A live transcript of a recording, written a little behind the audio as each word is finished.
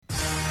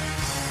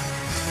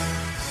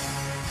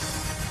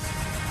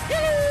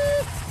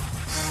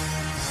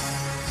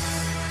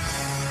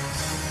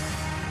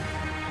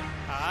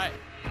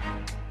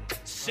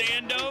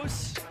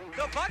Sandos.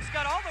 The Bucks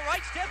got all the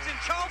right steps in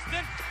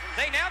Charleston.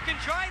 They now can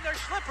try their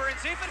slipper and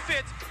see if it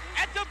fits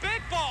at the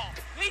big ball.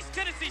 East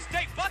Tennessee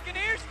State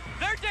Buccaneers,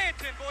 they're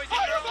dancing, boys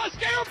and girls.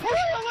 Mascara,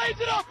 Perea lays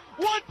it up.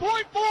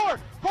 1.4.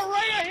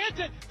 Perea hits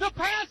it. The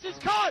pass is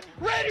caught.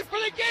 Ready for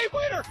the game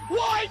winner.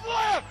 Wide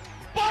left.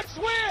 Bucks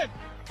win.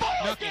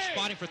 Nucky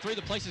spotting for three.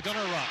 The place is going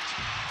to erupt.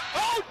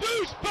 Oh,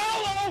 Deuce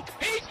Bello.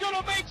 He's going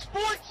to make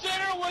Sports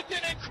Center with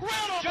an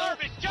incredible.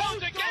 Jarvis Jones,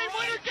 the game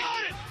winner,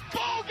 got it.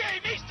 Ball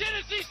game. East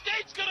Tennessee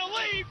State's going to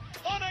leave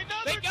on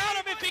another. They got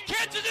him. If he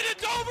catches it,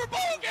 it's over.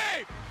 Ball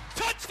game.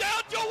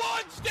 Touchdown,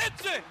 Jawan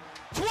Stinson.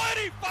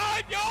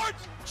 25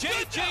 yards.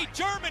 J.J.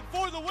 German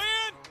for the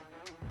win.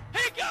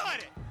 He got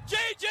it.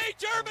 J.J.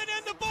 German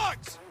and the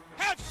Bucks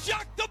have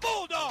shocked the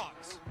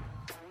Bulldogs.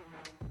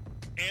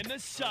 And the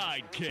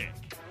sidekick.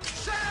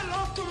 Say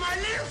hello to my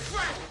little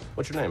friend.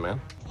 What's your name,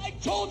 man? I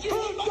told you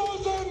it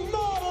doesn't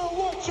matter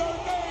what your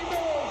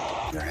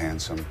name is. You're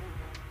handsome.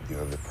 You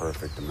have the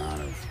perfect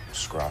amount of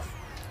scruff,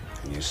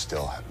 and you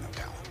still have no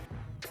talent.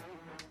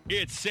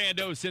 It's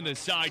Sandos and the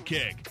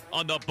sidekick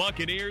on the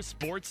Buccaneers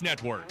Sports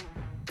Network.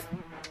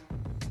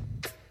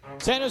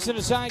 Sandos and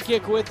the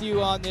sidekick with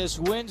you on this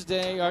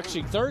Wednesday, or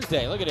actually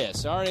Thursday. Look at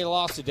this. Already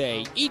lost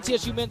today.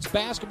 ETSU men's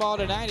basketball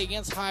tonight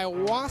against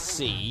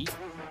Hiawassee.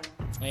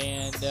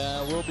 And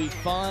will be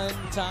fun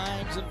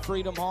times in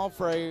Freedom Hall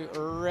for a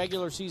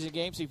regular season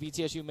game. See if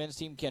ETSU men's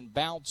team can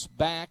bounce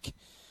back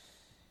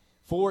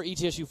for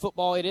ETSU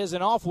football. It is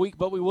an off week,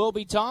 but we will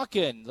be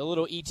talking the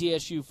little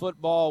ETSU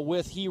football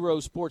with Hero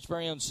Sports'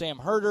 very own Sam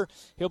Herder.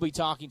 He'll be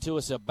talking to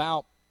us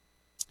about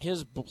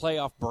his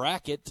playoff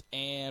bracket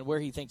and where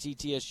he thinks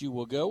ETSU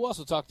will go. We'll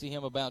also talk to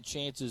him about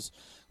chances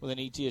with an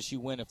ETSU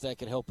win, if that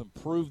could help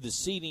improve the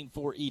seeding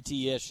for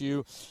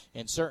ETSU.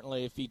 And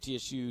certainly if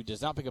ETSU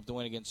does not pick up the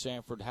win against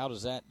Sanford, how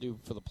does that do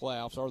for the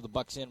playoffs? Are the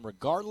Bucks in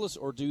regardless,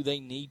 or do they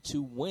need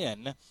to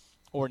win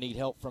or need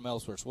help from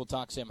elsewhere? So we'll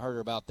talk to Sam Herder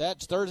about that.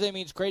 It's Thursday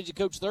means Crazy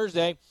Coach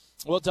Thursday.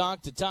 We'll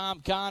talk to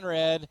Tom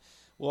Conrad.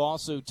 We'll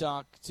also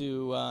talk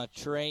to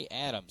Trey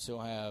Adams. He'll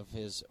have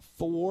his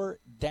 4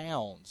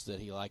 downs that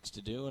he likes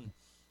to do, and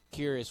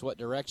curious what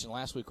direction.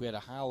 Last week we had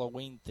a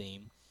Halloween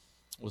theme.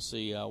 We'll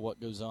see what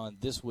goes on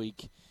this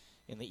week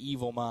in the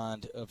evil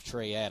mind of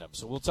Trey Adams.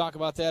 So we'll talk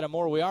about that and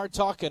more. We are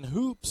talking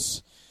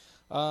hoops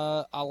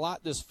a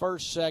lot this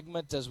first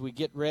segment as we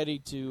get ready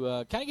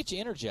to kind of get you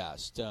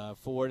energized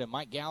for it. And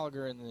Mike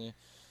Gallagher and the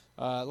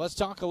let's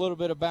talk a little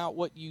bit about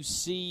what you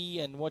see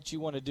and what you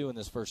want to do in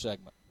this first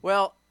segment.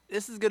 Well,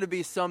 this is going to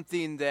be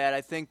something that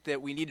I think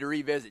that we need to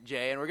revisit,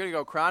 Jay, and we're going to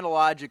go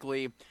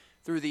chronologically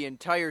through the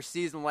entire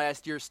season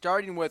last year,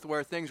 starting with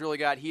where things really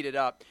got heated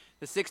up,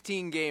 the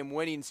 16-game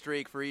winning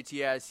streak for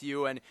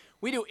ETSU, and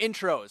we do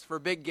intros for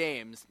big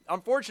games.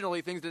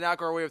 Unfortunately, things did not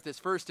go our way with this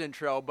first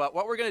intro, but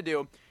what we're going to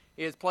do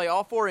is play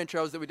all 4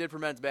 intros that we did for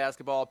men's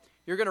basketball.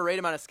 You're going to rate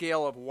them on a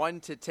scale of 1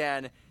 to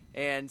 10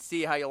 and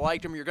see how you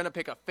liked them. You're going to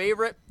pick a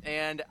favorite,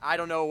 and I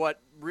don't know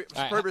what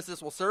purpose this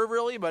will serve,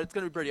 really, but it's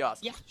going to be pretty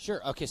awesome. Yeah, sure.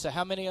 Okay, so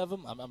how many of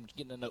them? I'm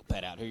getting a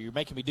notepad out here. You're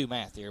making me do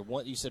math here.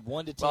 You said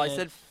 1 to 10. Well, I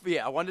said,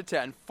 1 to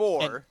 10.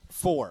 4. And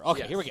 4. Okay,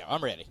 yes. Here we go.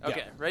 I'm ready.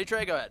 Okay, ready,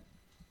 Trey? Go ahead.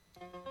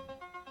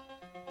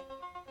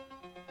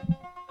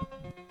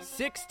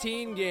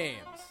 16 games,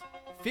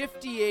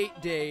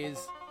 58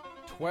 days,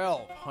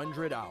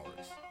 1,200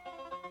 hours.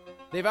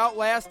 They've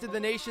outlasted the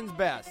nation's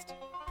best,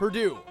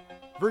 Purdue,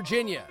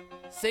 Virginia,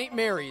 St.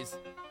 Mary's,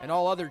 and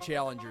all other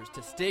challengers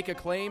to stake a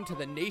claim to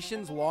the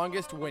nation's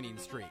longest winning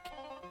streak.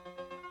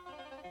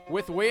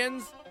 With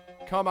wins,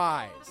 come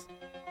eyes.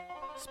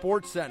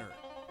 Sports Center.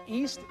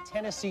 East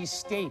Tennessee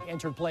State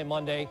entered play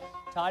Monday,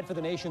 tied for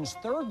the nation's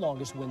 3rd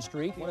longest win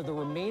streak. One of the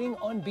remaining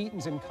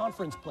unbeatens in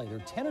conference play. They're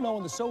 10-0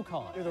 in the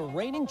SoCon. They're the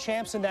reigning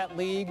champs in that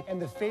league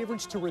and the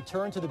favorites to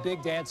return to the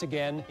big dance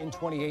again in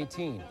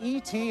 2018.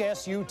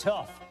 ETSU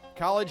tough.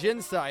 College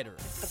Insider.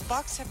 The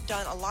Bucks have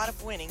done a lot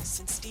of winning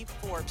since Steve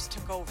Forbes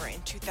took over in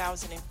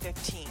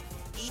 2015.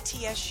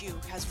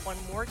 ETSU has won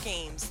more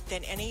games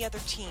than any other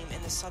team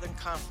in the Southern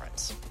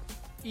Conference.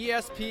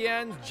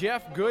 ESPN's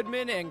Jeff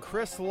Goodman and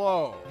Chris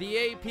Lowe.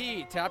 The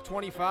AP Top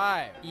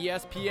 25.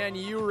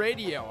 ESPNU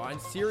Radio on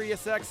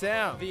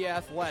SiriusXM. The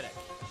Athletic.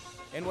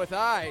 And with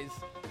eyes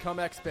come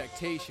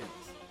expectations.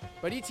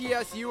 But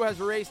ETSU has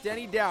erased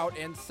any doubt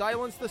and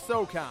silenced the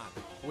SoCon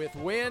with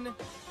win.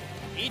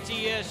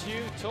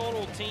 ETSU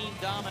total team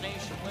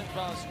domination wins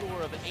by a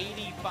score of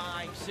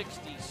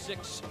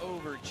 85-66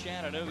 over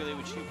Chattanooga. They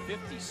would shoot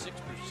 56%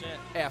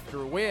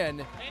 after win.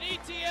 And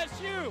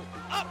ETSU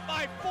up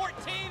by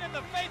 14, and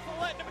the faithful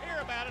letting them hear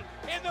about it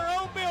in their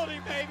own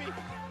building, baby.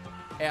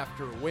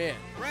 After win.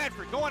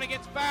 Bradford going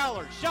against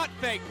Fowler. Shot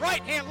fake.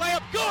 Right hand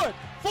layup. Good.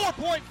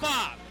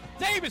 4.5.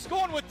 Davis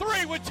going with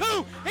 3 with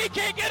 2. He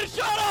can't get a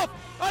shot off.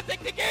 I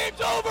think the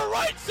game's over.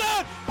 Right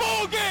side.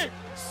 Ball game.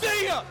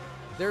 See ya.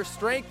 Their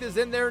strength is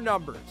in their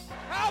numbers.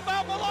 How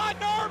about Milan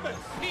Narvis?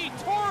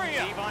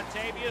 Pretoria.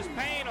 Devontavious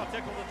Payne will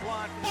tickle the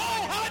twine.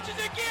 Oh, Hodges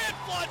again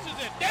flushes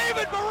it.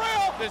 David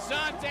Burrell.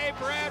 DeSante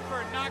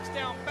Bradford knocks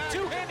down back.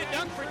 Two-handed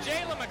dunk for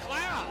Jalen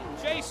McLeod.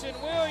 Jason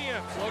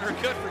Williams. Floater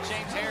good for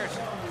James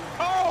Harrison.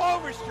 Carl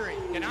Overstreet.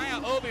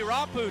 Kanaya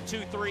Obi-Rapu,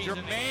 2 threes.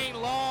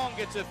 Jermaine Long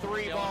gets a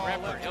 3-ball.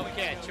 He'll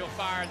catch. He'll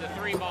fire the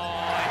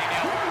 3-ball.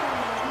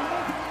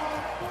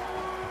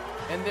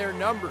 And And their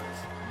numbers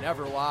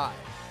never lie.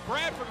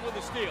 Bradford with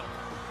a steal.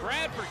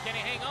 Bradford, can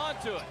he hang on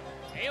to it?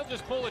 He'll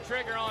just pull the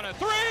trigger on a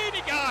 3, and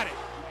he got it.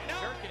 And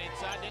Durkin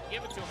inside didn't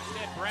give it to him.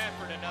 Instead,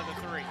 Bradford another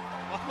 3.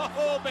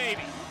 Oh,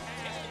 baby.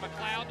 It's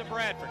McLeod to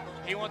Bradford.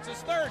 He wants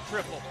his 3rd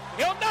triple.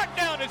 He'll knock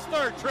down his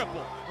 3rd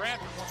triple.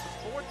 Bradford wants his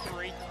 4th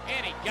 3,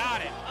 and he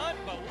got it.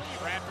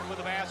 Unbelievable. Bradford with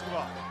the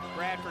basketball.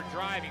 Bradford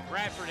driving.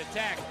 Bradford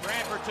attacks.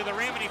 Bradford to the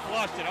rim, and he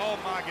flushed it. Oh,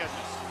 my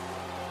goodness.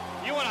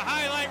 You want a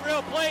highlight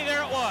reel play?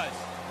 There it was.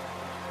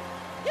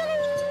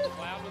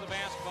 McLeod with the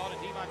basketball to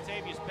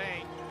Devontavious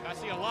Payne. I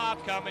see a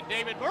lob coming.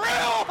 David Burrell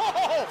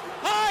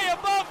high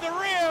above the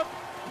rim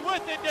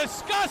with a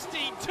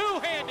disgusting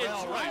two-handed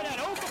right at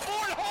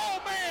Okafor. Oh,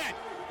 man,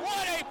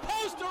 what a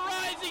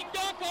posterizing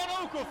dunk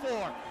on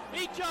Okafor.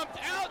 He jumped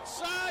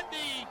outside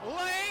the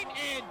lane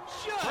and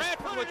just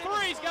Bradford with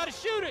 3. He's got to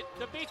shoot it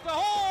to beat the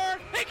horn.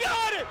 He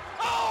got it.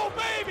 Oh,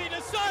 baby,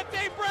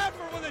 DeSante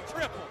Bradford with a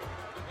triple.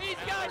 He's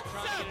got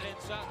 7.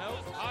 No,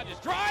 Hodges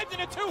drives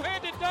in a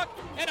two-handed dunk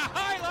and a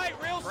highlight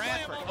reel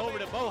Bradford slam over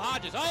to Bo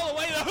Hodges all the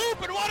way to the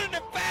hoop, and what an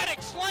emphatic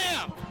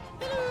slam!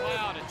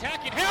 McLeod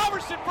attacking.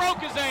 Halverson broke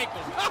his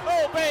ankles.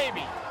 Oh,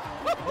 baby!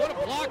 What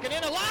a block and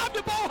in a lob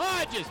to Bo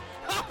Hodges.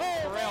 Oh,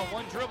 Burrell,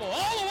 1 dribble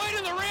all the way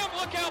to the rim.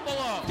 Look out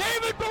below.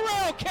 David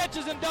Burrell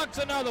catches and dunks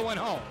another one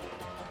home.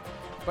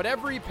 But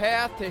every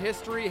path to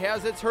history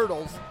has its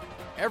hurdles,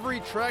 every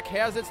trek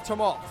has its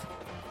tumult,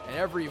 and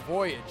every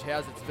voyage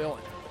has its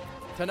villain.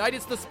 Tonight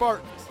it's the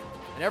Spartans,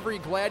 and every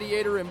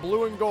gladiator in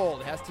blue and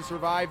gold has to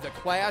survive the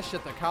clash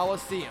at the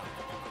Coliseum.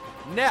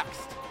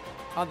 Next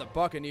on the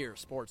Buccaneers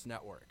Sports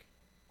Network.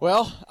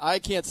 Well, I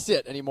can't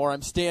sit anymore.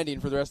 I'm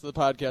standing for the rest of the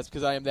podcast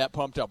because I am that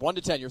pumped up. 1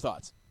 to 10, your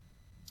thoughts?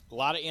 A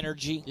lot of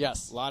energy.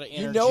 Yes. A lot of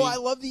energy. You know I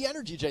love the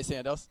energy, Jay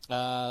Sandos.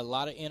 A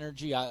lot of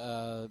energy.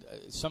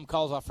 Some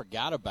calls I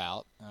forgot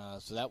about,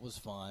 so that was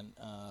fun.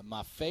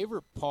 My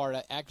favorite part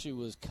actually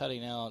was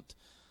cutting out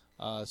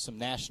some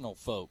national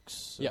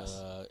folks,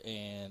 yes,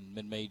 and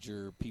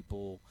mid-major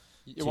people.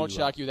 It won't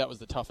shock you that was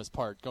the toughest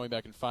part, going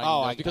back and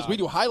finding because we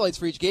do highlights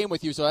for each game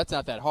with you, so that's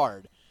not that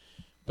hard.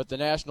 But the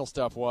national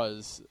stuff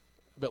was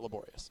a bit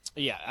laborious.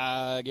 Yeah,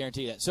 I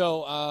guarantee that.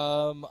 So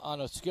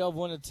on a scale of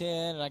 1 to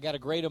 10, and I got to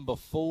grade them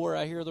before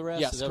I hear the rest.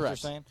 Yes, is that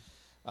correct. What you're saying?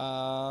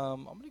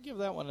 I'm going to give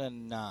that one a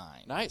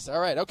 9. Nice. All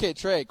right. Okay,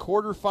 Trey,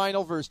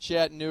 quarterfinal versus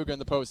Chattanooga in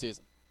the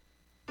postseason.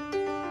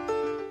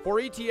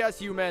 For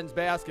ETSU men's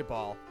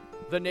basketball,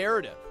 the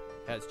narrative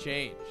has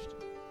changed.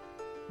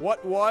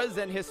 What was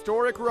an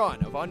historic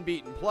run of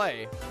unbeaten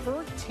play?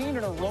 13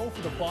 in a row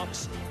for the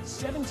Bucks,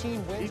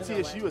 17 wins.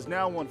 ETSU has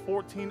now won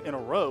 14 in a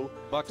row.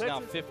 Bucks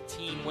now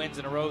 15 wins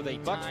in a row.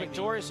 Bucks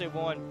victorious. They've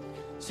won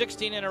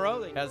 16 in a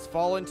row. Has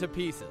fallen to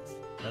pieces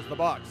as the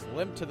Bucks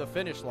limp to the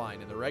finish line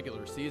in the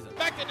regular season.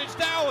 Back to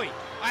Najdawi.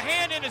 A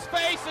hand in his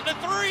face, and the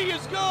 3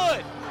 is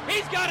good.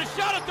 He's got a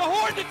shot at the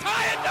horn to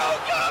tie it. No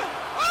good.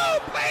 Oh,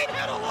 Payne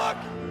had a look.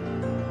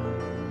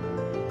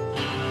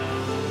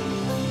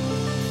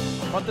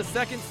 But the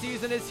second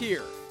season is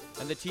here,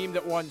 and the team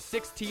that won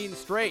 16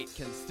 straight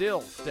can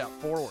still step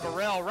forward.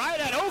 Burrell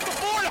right at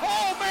Okafor.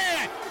 Oh,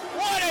 man!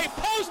 What a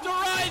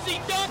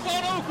posterizing dunk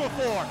on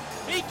Okafor.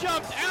 He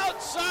jumped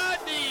outside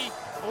the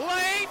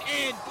lane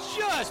and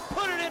just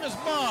put it in his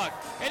mug.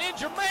 And then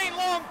Jermaine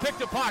Long picked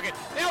a pocket.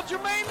 Now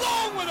Jermaine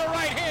Long with a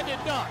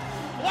right-handed dunk.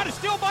 What a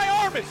steal by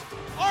Armis.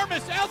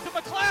 Armis out to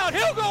McLeod.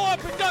 He'll go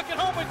up and dunk it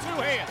home with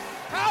 2 hands.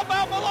 How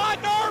about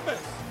Milan Armis?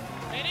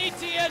 And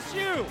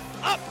ETSU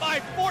up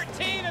by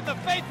 14, and the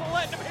faithful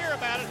letting them hear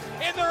about it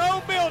in their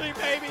own building,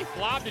 baby.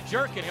 Lob to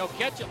Jerkin. He'll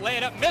catch it, lay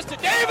it up, missed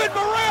it. David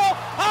Burrell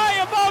high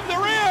above the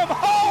rim.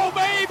 Oh,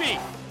 baby.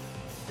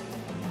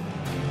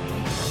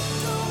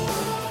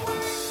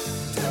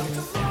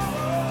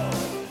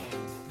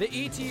 The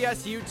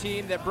ETSU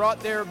team that brought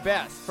their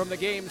best from the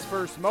game's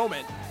first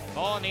moment.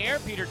 Ball in the air.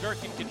 Peter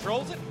Durkin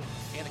controls it.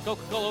 And the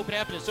Coca-Cola Open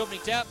App in its opening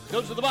tap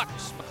goes to the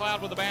Bucks.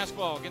 McLeod with the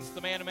basketball against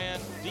the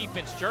man-to-man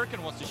defense.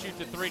 Jerkin wants to shoot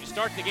the 3 to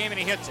start the game, and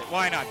he hits it.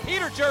 Why not?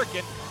 Peter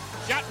Jerkin,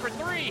 shot for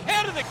 3.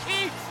 Head of the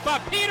key by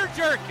Peter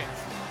Jerkin.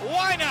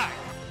 Why not?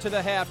 To the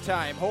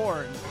halftime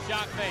horn.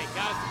 Shot fake.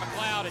 Got it to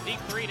McLeod. A deep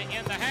 3 to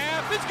end the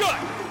half. It's good.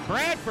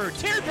 Bradford,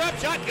 teardrop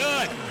shot,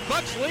 good.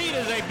 Bucks lead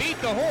as they beat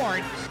the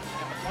horn.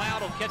 And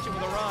McLeod will catch it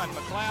with a run.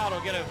 McLeod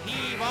will get a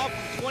heave off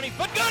from 20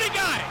 foot. Good, he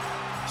got it.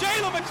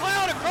 Jalen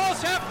McLeod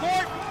across half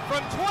court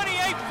from 28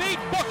 feet,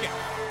 book it.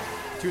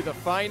 To the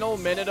final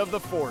minute of the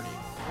 40.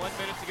 1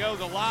 minute to go,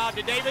 the lob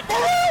to David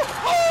Burrell.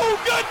 Oh,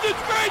 goodness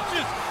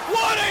gracious.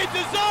 What a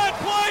design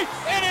play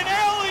and an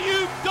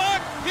alley-oop dunk.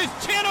 His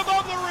chin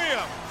above the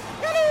rim.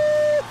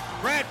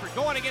 Bradford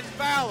going against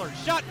Fowler.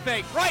 Shot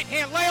fake. Right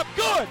hand layup.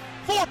 Good.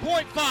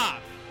 4.5.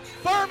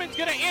 Furman's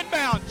going to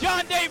inbound.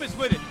 John Davis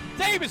with it.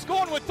 Davis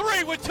going with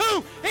 3 with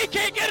 2. He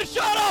can't get a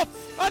shot off.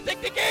 I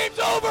think the game's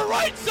over.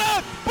 Right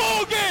side.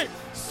 Ball game.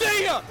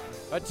 See ya.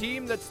 A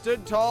team that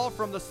stood tall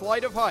from the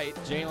sleight of height.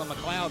 Jalen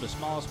McLeod, the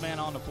smallest man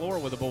on the floor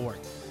with a board.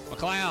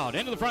 McLeod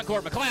into the front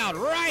court.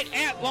 McLeod right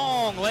at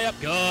long. Layup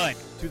good.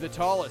 To the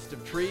tallest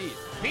of trees.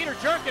 Peter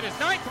Jerkin, his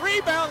 9th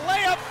rebound.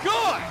 Layup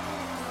good.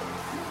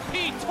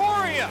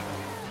 Pretoria.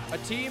 A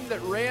team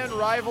that ran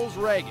rivals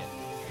ragged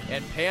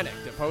and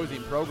panicked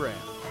opposing programs.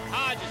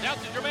 Hodges out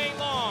to Jermaine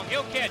Long.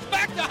 He'll catch.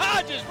 Back to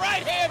Hodges.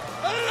 Right hand.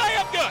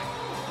 Layup good.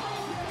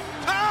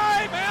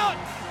 Timeout.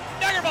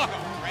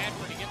 Daggerbuckle.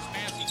 Bradford against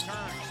Massey.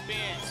 Turn.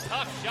 Spins.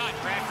 Tough shot.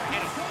 Bradford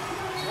hit it.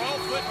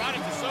 12-foot right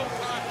at the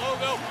SoCon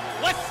logo.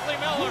 Wesley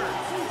Miller.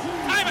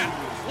 Timeout.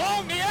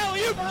 Long the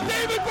alley-oop.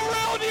 David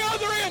Burrell on the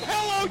other end.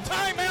 Hello,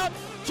 timeout.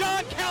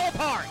 John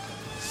Calipari.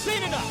 Seen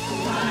enough.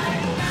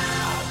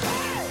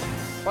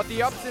 But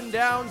the ups and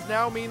downs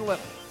now mean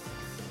little.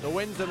 The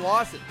wins and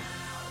losses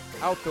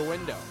out the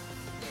window.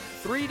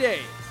 3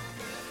 days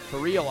to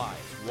realize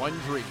one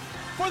dream.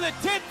 For the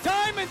 10th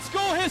time in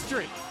school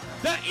history,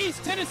 the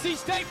East Tennessee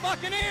State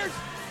Buccaneers,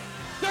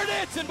 they're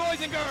dancing, boys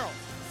and girls.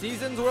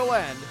 Seasons will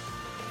end,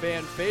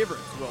 fan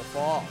favorites will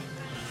fall.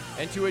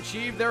 And to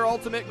achieve their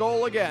ultimate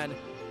goal again,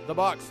 the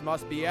Bucs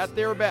must be at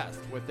their best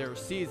with their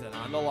season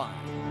on the line.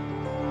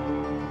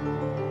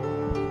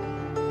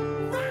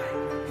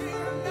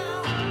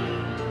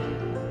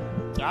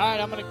 All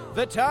right, I'm going to...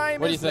 The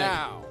time is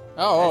now.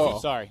 Oh.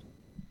 Sorry.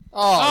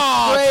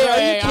 Oh, Trey,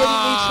 are you kidding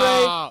me,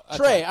 Trey? Okay.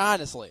 Trey,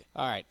 honestly.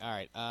 All right.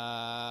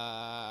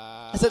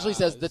 Essentially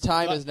says the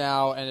time is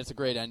now, and it's a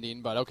great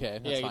ending, but okay.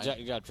 That's fine.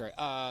 Good job, Trey.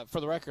 For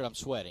the record, I'm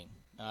sweating.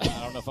 I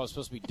don't know if I was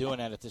supposed to be doing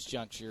that at this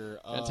juncture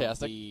of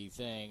the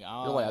thing.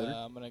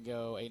 I'm going to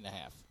go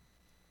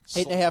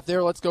 8.5. 8.5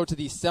 there. Let's go to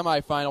the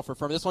semifinal for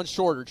Furman. This one's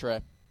shorter,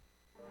 Trey.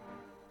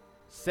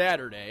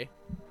 Saturday,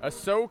 a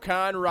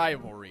SoCon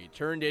rivalry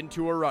turned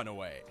into a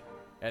runaway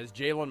as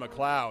Jalen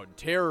McLeod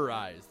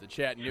terrorized the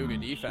Chattanooga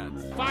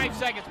defense. 5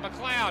 seconds,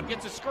 McLeod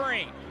gets a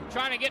screen,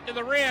 trying to get to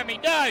the rim. He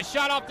does.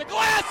 Shot off the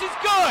glass is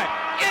good.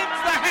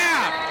 Ends the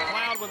half.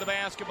 McLeod with the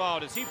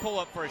basketball. Does he pull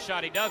up for a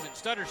shot? He doesn't.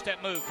 Stutter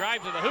step move. Drive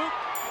to the hoop.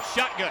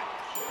 Shot good.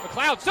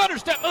 McLeod, stutter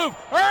step move.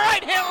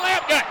 Right hand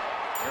layup good.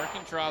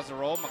 Jerkin tries the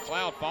roll.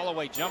 McLeod follow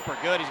away jumper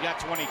good. He's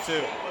got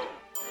 22.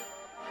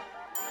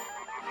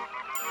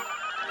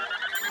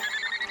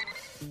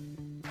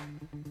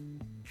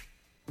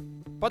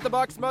 But the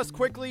Bucs must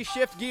quickly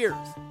shift gears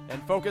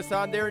and focus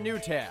on their new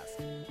task,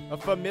 a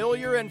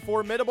familiar and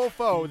formidable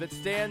foe that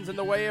stands in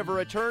the way of a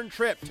return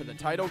trip to the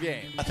title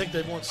game. I think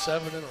they've won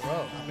 7 in a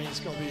row. I mean, it's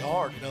going to be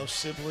hard. You know,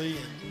 Sibley,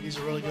 and he's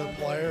a really good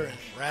player, and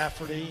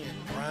Rafferty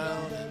and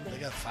Brown, and they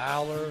got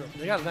Fowler.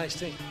 They got a nice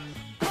team.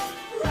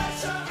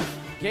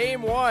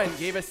 Game 1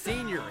 gave a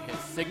senior his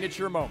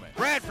signature moment.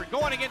 Bradford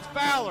going against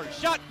Fowler.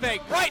 Shot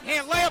fake. Right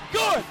hand layup.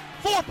 Good.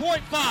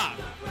 4.5.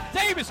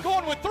 Davis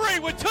going with 3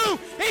 with 2.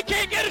 He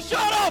can't get a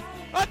shot off.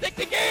 I think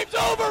the game's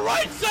over.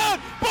 Right side.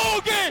 Ball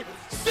game.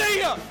 See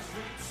ya.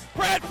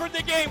 Bradford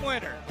the game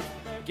winner.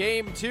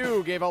 Game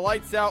 2 gave a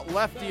lights-out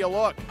lefty a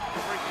look. Free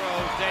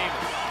throws.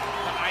 Davis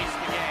to ice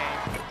the game.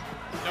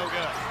 No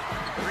good.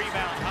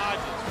 Rebound.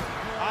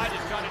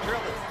 Hodges trying to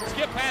dribble.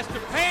 Skip past to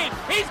Payne.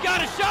 He's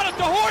got a shot at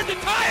the horn to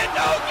tie it.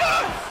 No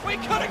good. We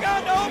could have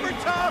gone to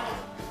overtime.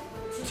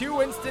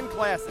 2 instant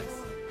classics.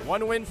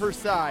 1 win per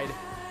side.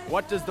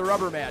 What does the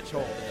rubber match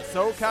hold in the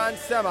SoCon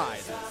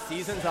semis?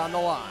 Season's on the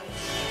line.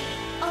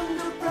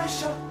 Under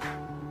pressure.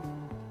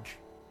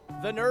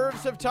 The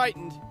nerves have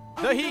tightened.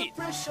 The heat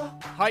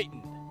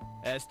heightened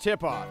as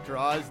tip-off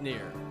draws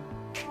near.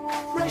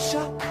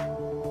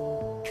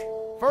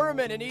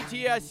 Furman and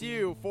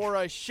ETSU for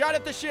a shot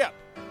at the ship.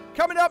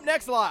 Coming up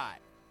next live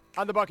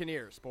on the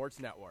Buccaneers Sports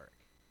Network.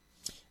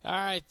 All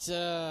right.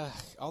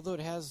 Although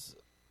it has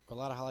a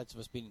lot of highlights of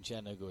us beating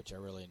Chattanooga, which I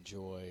really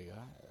enjoy,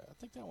 I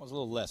think that one's a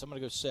little less. I'm going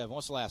to go 7.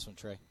 What's the last one,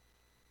 Trey?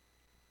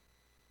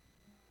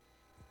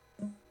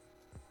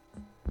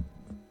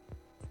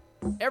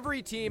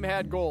 Every team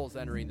had goals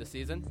entering the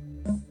season.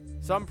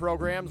 Some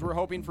programs were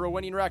hoping for a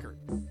winning record.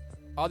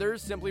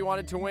 Others simply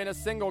wanted to win a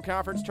single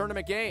conference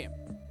tournament game.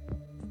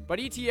 But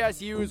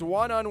ETSU's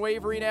one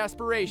unwavering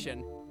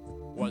aspiration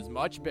was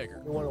much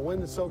bigger. We want to win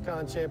the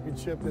SoCon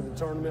championship in the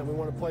tournament. We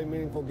want to play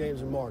meaningful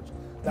games in March.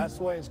 That's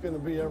the way it's going to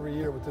be every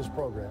year with this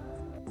program.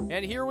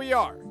 And here we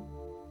are,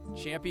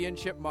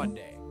 Championship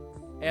Monday,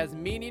 as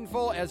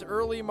meaningful as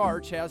early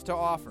March has to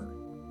offer.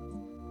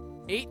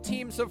 8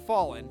 teams have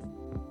fallen,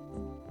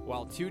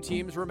 while 2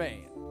 teams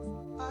remain.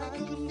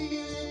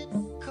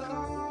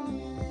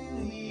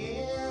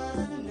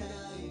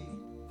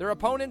 They're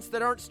opponents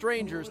that aren't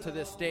strangers to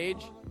this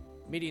stage,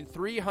 meeting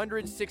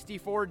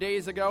 364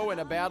 days ago in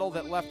a battle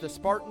that left the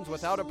Spartans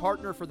without a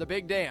partner for the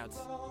big dance,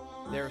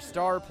 their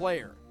star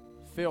player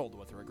filled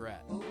with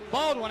regret.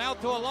 Baldwin out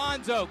to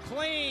Alonzo.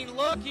 Clean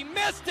look. He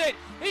missed it.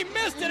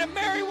 And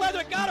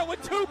Merriweather got it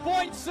with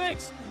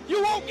 2.6.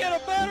 You won't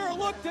get a better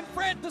look than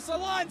Francis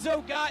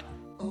Alonso got.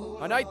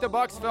 A night the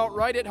Bucks felt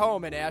right at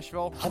home in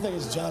Asheville. I think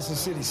it's Johnson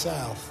City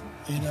South,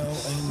 and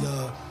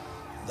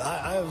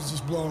I was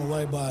just blown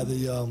away by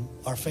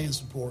our fan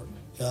support.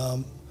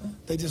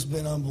 They've just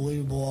been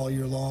unbelievable all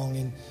year long,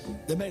 and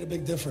they made a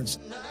big difference.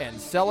 And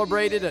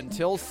celebrated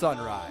until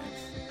sunrise.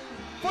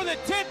 For the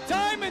 10th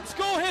time in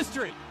school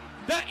history,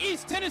 the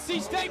East Tennessee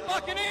State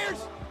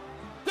Buccaneers,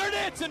 they're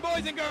dancing,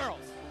 boys and girls.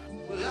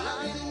 Well,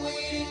 I've been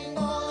waiting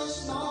for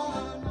this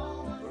moment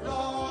for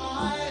all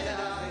my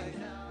life.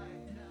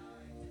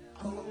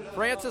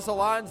 Francis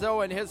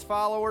Alonso and his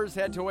followers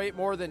had to wait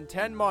more than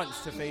 10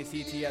 months to face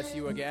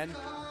ETSU again,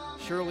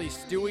 surely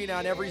stewing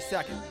on every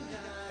second.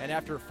 And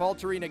after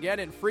faltering again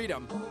in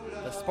Freedom,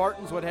 the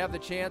Spartans would have the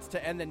chance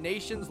to end the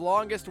nation's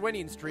longest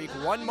winning streak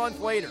 1 month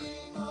later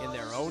in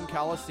their own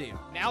Coliseum.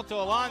 Now to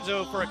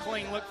Alonso for a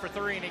clean look for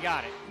three, and he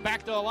got it.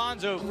 Back to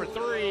Alonso for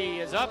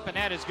three is up, and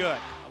that is good.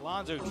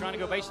 Alonso trying to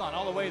go baseline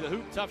all the way to the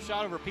hoop. Tough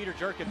shot over Peter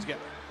Jerkins.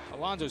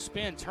 Alonso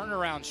spin,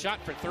 turnaround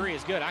shot for three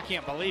is good. I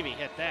can't believe he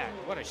hit that.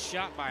 What a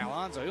shot by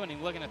Alonso. He wasn't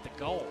even looking at the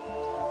goal.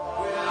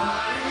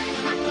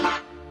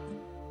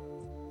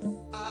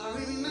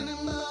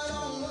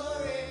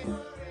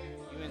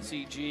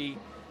 UNCG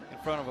in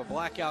front of a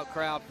blackout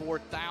crowd,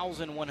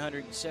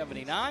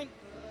 4,179.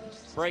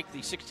 Break the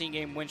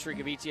 16-game win streak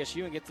of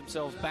ETSU and get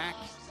themselves back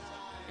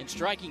in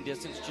striking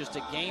distance, just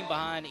a game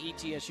behind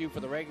ETSU for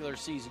the regular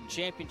season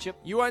championship.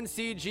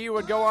 UNCG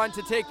would go on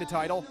to take the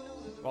title,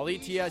 while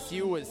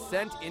ETSU was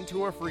sent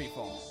into a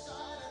freefall.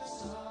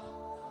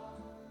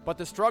 But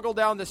the struggle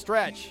down the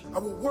stretch. I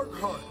will work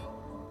harder,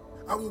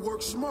 I will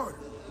work smarter,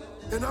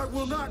 and I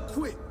will not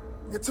quit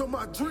until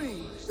my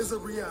dream is a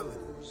reality.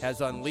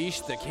 Has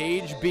unleashed the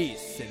cage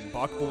beasts in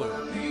Buck Blue.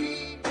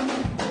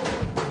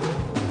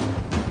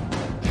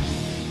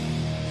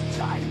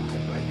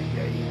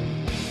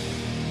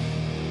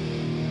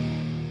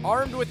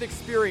 Armed with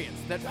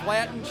experience that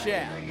flattened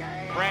Chad.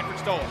 Bradford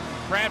stole it.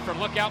 Bradford,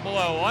 look out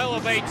below,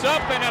 elevates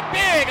up, and a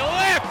big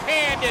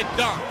left-handed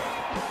dunk.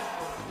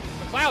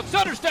 McLeod,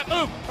 stutter step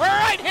move,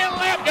 right-hand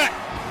left gut.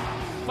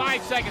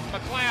 5 seconds,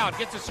 McLeod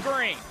gets a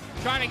screen.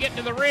 Trying to get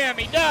to the rim,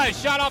 he does.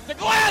 Shot off the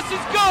glass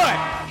is good.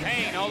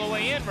 Payne all the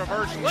way in,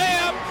 reverse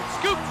layup,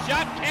 scoop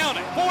shot, count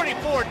it.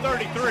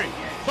 44-33.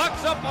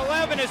 Bucks up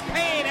 11 as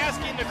Payne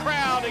asking the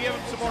crowd to give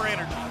him some more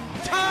energy.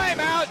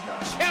 Timeout,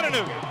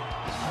 Chattanooga.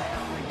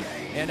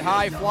 And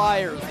high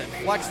flyers that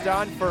flexed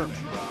on Furman.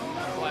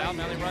 Well,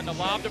 now they run the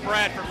lob to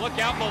Bradford. Look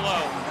out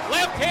below.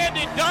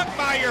 Left-handed dunk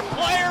by your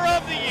player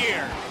of the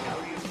year.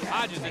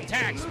 Hodges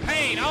attacks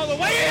Payne all the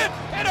way in,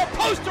 and a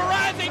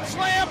posterizing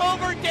slam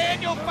over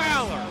Daniel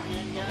Fowler.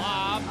 The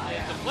lob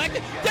is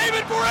deflected.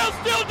 David Burrell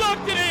still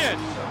dunked it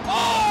in.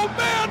 Oh,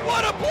 man,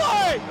 what a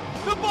play!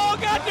 The ball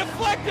got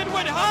deflected,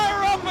 went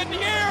higher up in the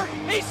air.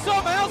 He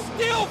somehow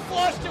still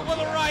flushed it with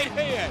the right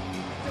hand.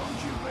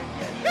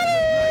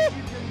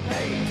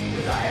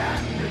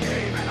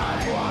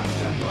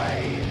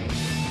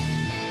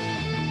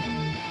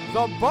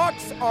 The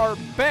Bucks are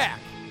back,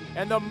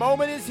 and the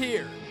moment is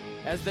here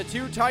as the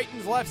two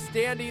Titans left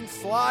standing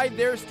slide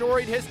their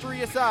storied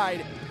history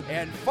aside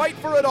and fight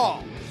for it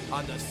all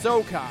on the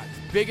SoCon's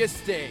biggest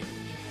stage.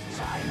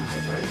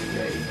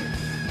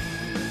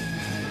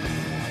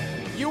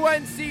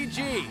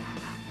 UNCG,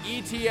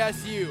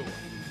 ETSU,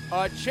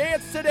 a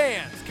chance to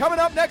dance, coming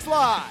up next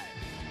live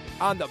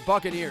on the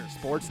Buccaneers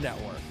Sports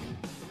Network.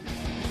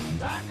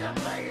 All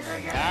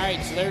right,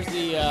 so there's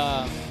the...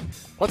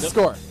 What's the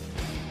score?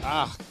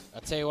 I'll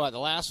tell you what, the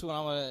last one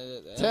I'm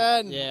going to...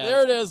 10. Yeah.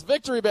 There it is.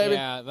 Victory, baby.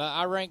 Yeah,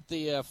 I ranked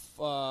the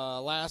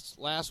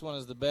last one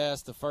as the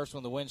best. The first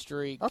one, the win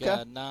streak,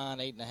 okay. 9,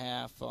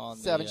 8.5 on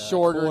 7 the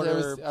shorter.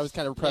 quarter. I was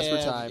kind of pressed for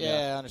time.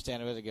 Yeah, I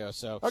understand. A bit ago.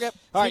 So okay.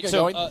 All right,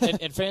 so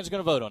and fans are going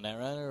to vote on that,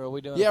 right? Or are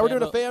we doing? Yeah, we're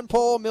doing a fan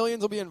poll.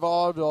 Millions will be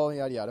involved. All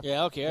yada yada.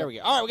 Yeah. Okay. There we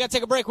go. All right, we got to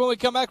take a break. When we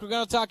come back, we're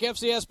going to talk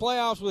FCS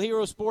playoffs with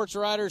Hero Sports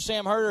writer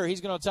Sam Herder.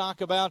 He's going to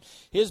talk about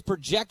his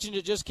projection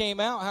that just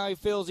came out, how he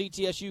feels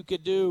ETSU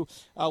could do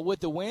with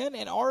the win,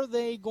 and are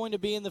they going to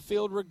be in the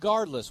field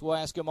regardless? We'll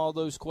ask him all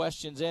those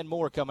questions and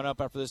more coming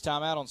up after this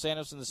timeout on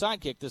Santos and the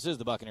Sidekick. This is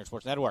the Buccaneers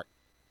Sports Network.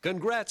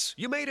 Congrats,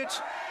 you made it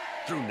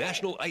through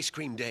National Ice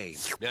Cream Day,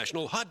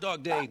 National Hot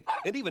Dog Day,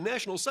 and even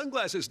National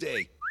Sunglasses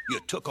Day. You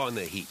took on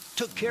the heat,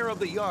 took care of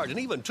the yard, and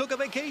even took a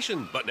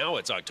vacation. But now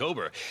it's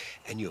October,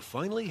 and you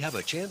finally have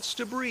a chance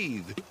to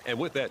breathe. And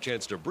with that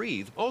chance to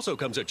breathe also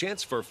comes a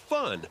chance for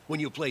fun when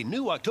you play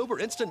new October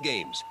Instant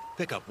Games.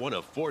 Pick up one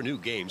of 4 new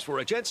games for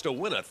a chance to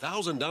win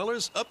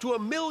 $1,000 up to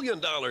 $1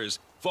 million.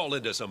 Fall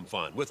into some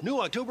fun with new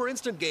October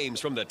Instant Games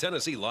from the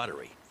Tennessee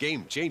Lottery.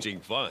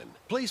 Game-changing fun.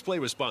 Please play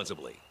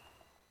responsibly.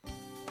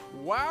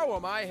 Wow,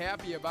 am I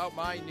happy about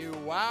my new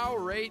Wow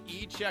Rate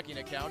e-checking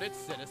account at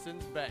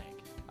Citizens Bank.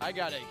 I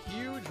got a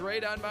huge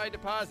rate on my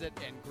deposit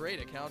and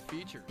great account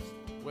features.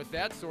 With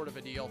that sort of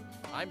a deal,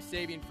 I'm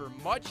saving for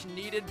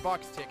much-needed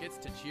Bucks tickets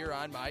to cheer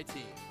on my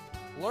team.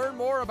 Learn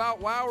more about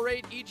Wow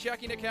Rate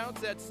e-checking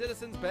accounts at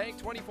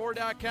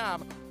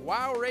citizensbank24.com.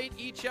 Wow Rate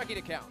e-checking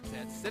accounts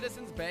at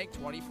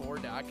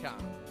citizensbank24.com.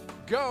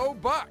 Go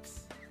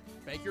Bucks!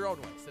 Bank your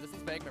own way.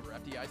 Citizens Bank, member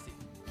FDIC.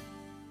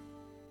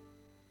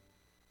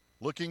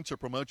 Looking to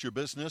promote your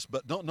business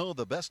but don't know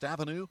the best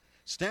avenue?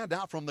 Stand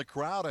out from the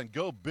crowd and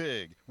go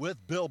big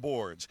with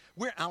billboards.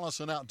 We're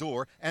Allison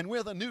Outdoor, and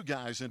we're the new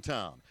guys in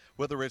town.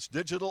 Whether it's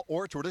digital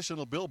or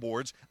traditional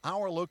billboards,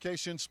 our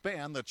locations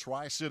span the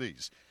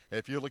Tri-Cities.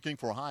 If you're looking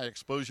for high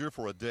exposure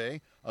for a day,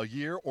 a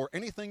year, or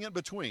anything in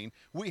between,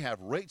 we have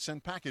rates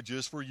and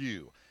packages for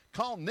you.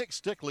 Call Nick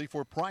Stickley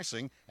for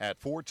pricing at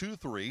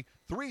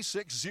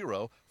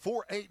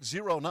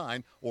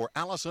 423-360-4809 or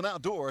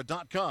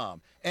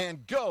AllisonOutdoor.com.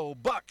 And go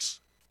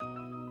Bucks!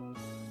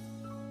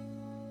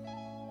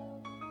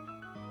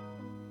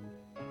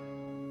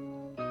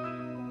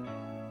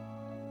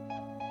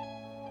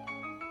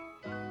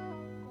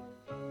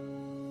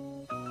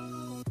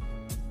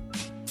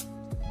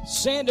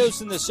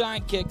 Sandos and the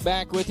Sidekick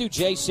back with you.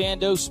 Jay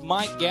Sandos,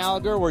 Mike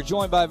Gallagher. We're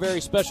joined by a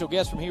very special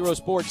guest from Hero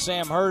Sports,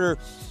 Sam Herder.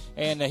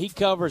 And he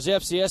covers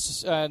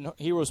FCS, and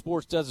Hero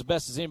Sports does as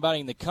best as anybody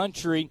in the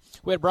country.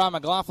 We had Brian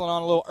McLaughlin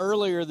on a little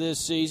earlier this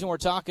season. We're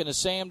talking to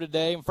Sam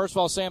today. And first of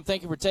all, Sam,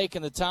 thank you for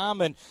taking the time,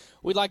 and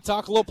we'd like to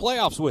talk a little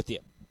playoffs with you.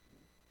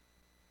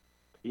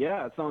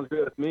 Yeah, it sounds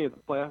good with me. The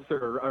playoffs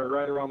are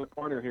right around the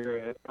corner here.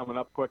 It's coming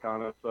up quick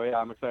on us. So, yeah,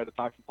 I'm excited to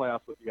talk some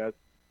playoffs with you guys.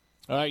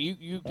 All right,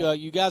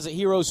 you guys at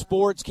Hero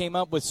Sports came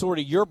up with sort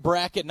of your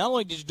bracket. Not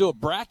only did you do a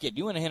bracket,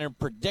 you went ahead and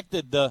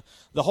predicted the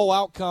whole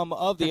outcome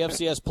of the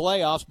FCS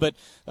playoffs. But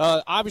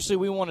obviously,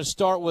 we want to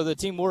start with a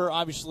team we're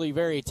obviously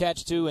very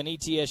attached to, in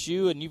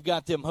ETSU, and you've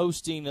got them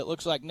hosting. It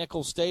looks like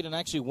Nicholls State and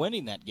actually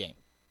winning that game.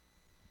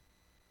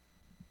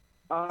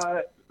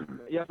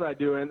 Yes, I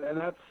do, and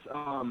that's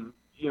one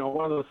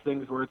of those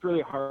things where it's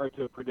really hard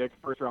to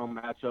predict first-round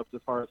matchups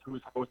as far as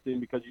who's hosting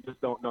because you just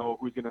don't know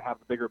who's going to have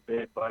a bigger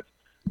bid. But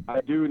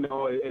I do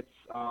know it's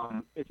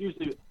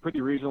usually pretty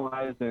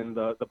regionalized, and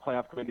the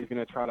playoff committee is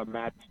going to try to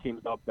match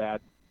teams up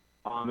that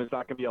it's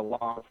not going to be a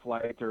long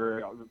flight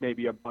or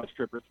maybe a bus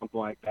trip or something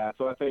like that.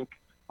 So I think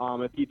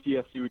if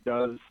ETSU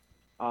does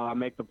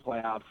make the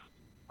playoffs,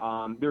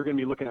 they're going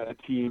to be looking at a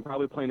team,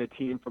 probably playing a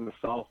team from the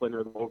Southland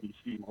or the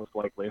OVC most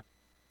likely.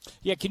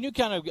 Yeah, can you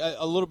kind of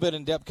a little bit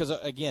in depth, because,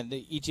 again,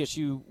 the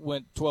ETSU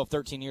went 12,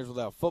 13 years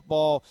without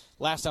football.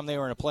 Last time they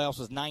were in the playoffs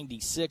was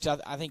 96.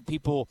 I think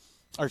people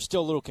are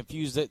still a little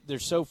confused that they're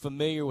so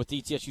familiar with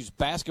ETSU's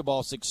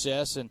basketball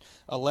success and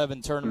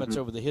 11 tournaments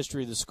over the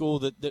history of the school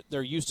that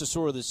they're used to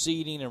sort of the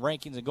seeding and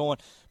rankings and going.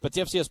 But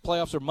the FCS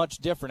playoffs are much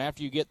different.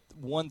 After you get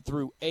 1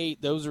 through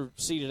 8, those are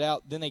seeded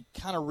out. Then they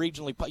kind of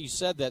regionally – you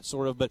said that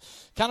sort of, but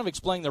kind of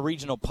explain the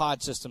regional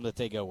pod system that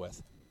they go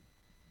with.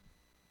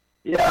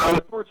 Yeah,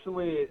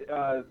 unfortunately,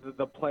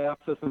 the playoff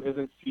system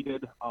isn't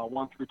seeded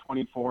 1 through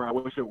 24. I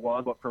wish it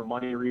was, but for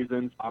money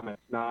reasons,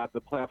 it's not.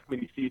 The playoff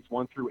committee seeds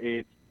 1 through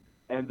 8,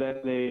 and then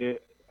they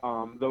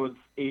those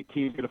 8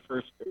 teams get a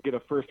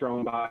first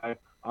round bye,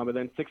 and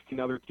then 16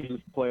 other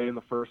teams play in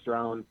the first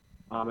round,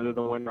 and then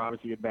the winner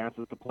obviously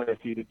advances to play a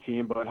seeded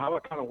team. But how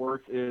it kind of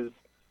works is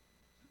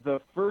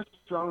the first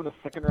round and the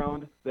second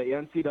round, the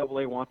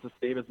NCAA wants to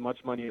save as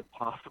much money as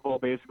possible,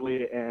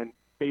 basically, and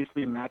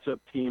basically match up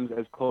teams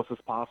as close as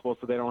possible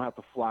so they don't have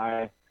to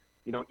fly,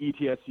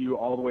 ETSU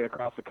all the way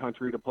across the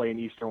country to play in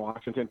Eastern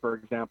Washington, for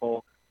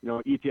example.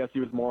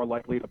 ETSU is more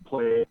likely to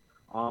play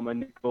a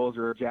Nicholls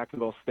or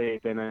Jacksonville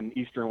State than an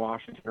Eastern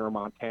Washington or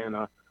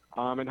Montana.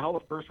 And how the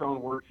first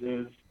round works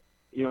is,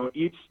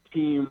 each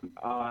team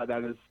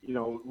that is,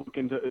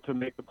 looking to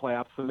make the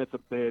playoffs submits a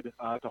bid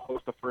to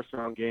host a first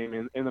round game.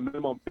 And the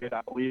minimum bid,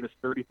 I believe, is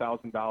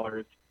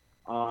 $30,000.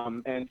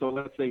 And so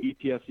let's say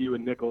ETSU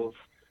and Nicholls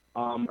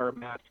are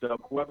matched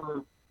up.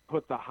 Whoever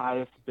puts the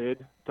highest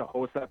bid to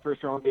host that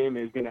first round game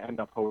is going to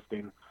end up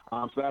hosting.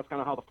 So that's kind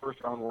of how the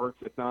first round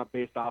works. It's not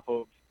based off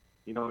of,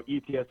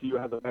 ETSU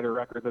has a better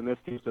record than this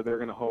team, so they're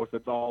going to host.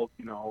 It's all,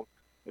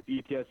 if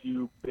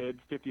ETSU bid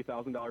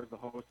 $50,000 to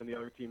host and the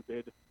other team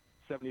bid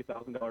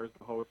 $70,000 to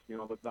host,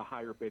 the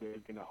higher bid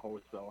is going to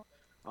host. So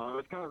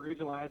it's kind of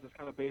regionalized. It's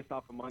kind of based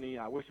off of money.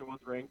 I wish it was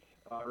ranked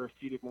or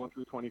seeded 1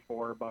 through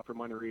 24, but for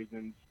money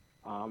reasons,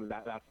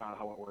 that's not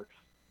how it works.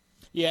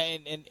 Yeah,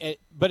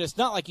 but it's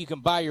not like you can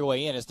buy your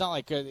way in. It's not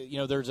like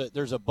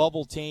there's a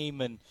bubble team,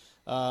 and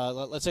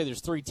let's say there's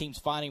 3 teams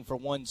fighting for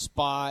one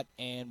spot,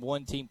 and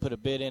one team put a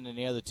bid in and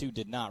the other 2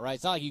 did not. Right?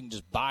 It's not like you can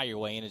just buy your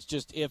way in. It's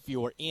just if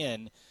you're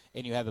in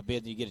and you have a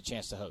bid, you get a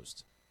chance to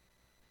host.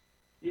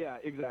 Yeah,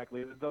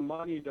 exactly. The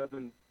money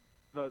doesn't,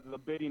 the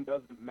bidding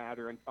doesn't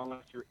matter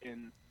unless you're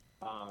in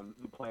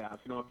the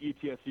playoffs. If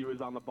ETSU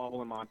is on the bubble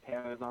and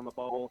Montana is on the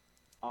bubble,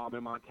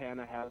 and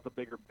Montana has the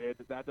bigger bid,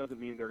 that doesn't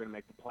mean they're going to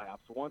make the playoffs.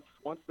 So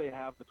once they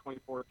have the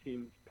 24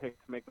 teams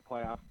picked to make the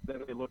playoffs,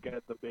 then they look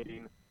at the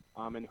bidding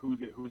and who's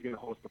going to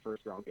host the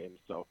first round games.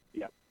 So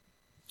yeah.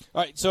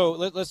 All right, so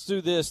let's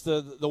do this.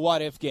 The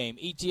what if game.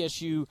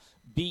 ETSU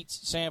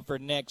beats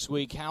Sanford next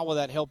week. How will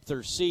that help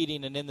their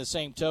seeding? And in the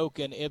same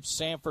token, if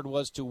Sanford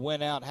was to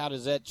win out, how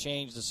does that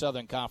change the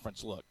Southern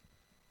Conference look?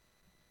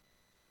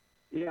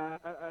 Yeah,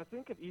 I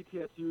think if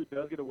ETSU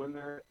does get a win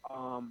there,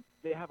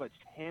 they have a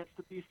chance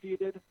to be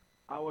seeded.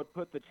 I would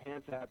put the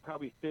chance at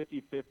probably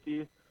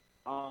 50-50,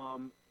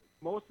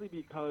 mostly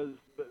because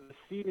the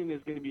seeding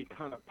is going to be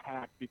kind of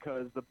packed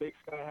because the Big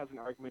Sky has an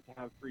argument to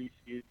have 3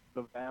 seeds.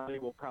 The Valley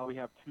will probably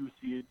have 2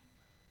 seeds.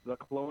 The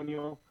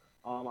Colonial,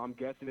 I'm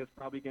guessing, is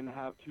probably going to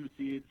have 2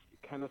 seeds.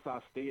 Kennesaw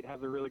State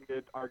has a really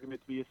good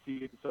argument to be a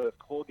seed. So does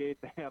Colgate.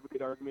 They have a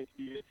good argument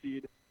to be a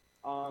seed.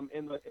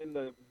 And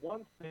the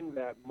one thing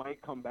that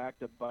might come back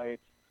to bite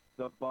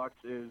the Bucks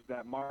is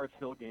that Mars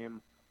Hill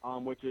game,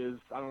 which is,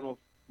 I don't know if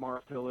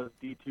Mars Hill is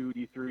D2,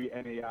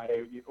 D3, NAI,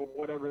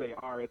 whatever they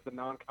are. It's a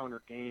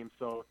non-counter game.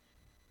 So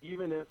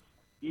even if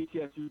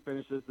ETSU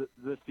finishes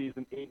this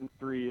season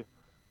 8-3,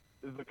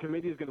 the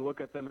committee is going to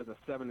look at them as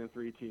a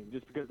 7-3 team,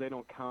 just because they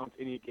don't count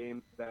any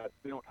wins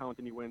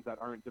that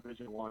aren't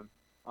Division One.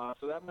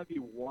 So that might be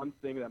one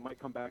thing that might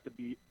come back to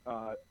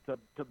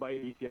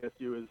bite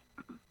ETSU is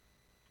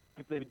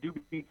if they do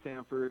beat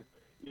Sanford,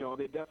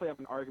 they definitely have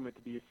an argument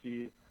to be a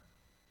seed.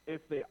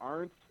 If they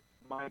aren't,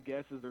 my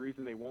guess is the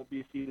reason they won't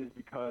be a seed is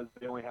because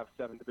they only have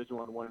 7 Division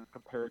I wins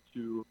compared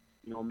to,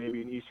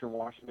 maybe in Eastern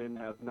Washington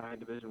has 9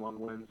 Division I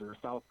wins or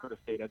South Dakota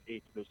State has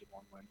 8 Division I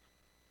wins.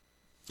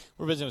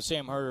 We're visiting with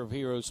Sam Herder of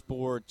Hero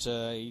Sports.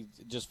 He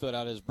just put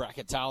out his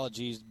bracketology.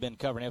 He's been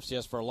covering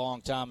FCS for a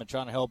long time and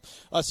trying to help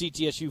us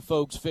ETSU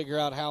folks figure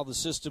out how the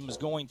system is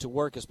going to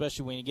work,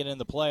 especially when you get in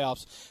the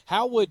playoffs.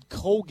 How would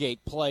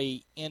Colgate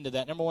play into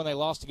that? Number one, they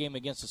lost a game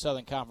against the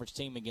Southern Conference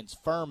team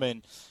against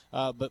Furman.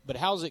 But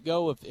how does it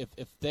go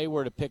if they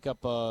were to pick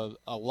up a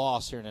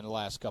loss here in the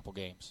last couple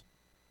games?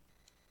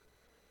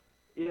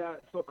 Yeah,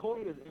 so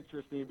Colgate is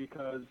interesting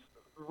because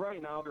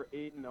right now they're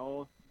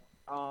 8-0.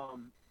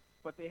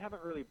 But they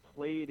haven't really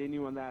played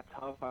anyone that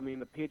tough. I mean,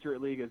 the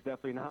Patriot League is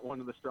definitely not one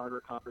of the stronger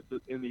conferences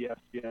in the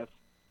FCS.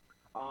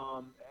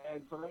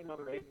 And so right now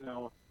they're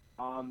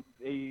 8-0.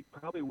 They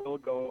probably will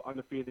go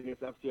undefeated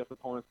against FCS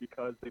opponents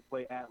because they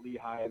play at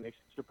Lehigh, and they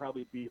should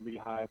probably beat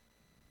Lehigh.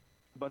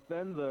 But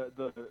then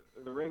the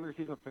regular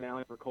season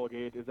finale for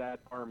Colgate is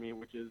at Army,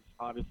 which is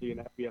obviously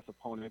an FBS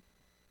opponent.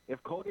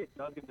 If Colgate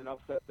does get an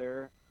upset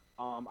there,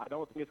 I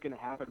don't think it's going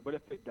to happen. But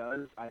if it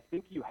does, I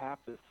think you have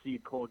to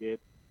seed Colgate,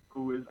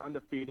 who is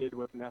undefeated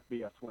with an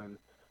FBS win.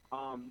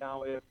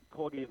 Now, if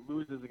Colgate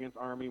loses against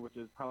Army, which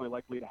is probably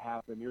likely to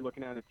happen, you're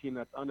looking at a team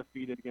that's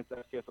undefeated against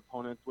FCS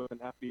opponents with an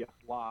FBS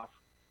loss.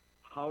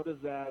 How does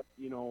that,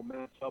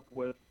 match up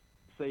with,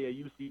 say, a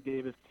UC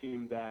Davis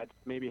team that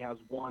maybe has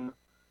one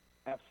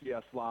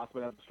FCS loss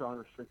but has a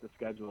stronger strength of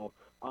schedule?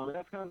 And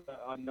that's kind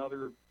of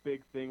another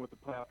big thing with the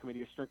playoff committee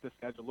is strength of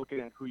schedule,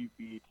 looking at who you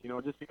beat.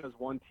 Just because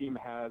one team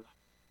has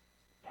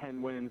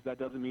 10 wins, that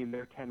doesn't mean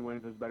their 10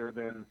 wins is better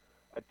than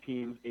a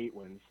team's 8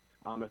 wins,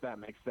 if that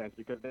makes sense,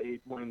 because the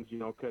 8 wins,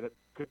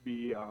 could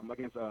be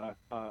against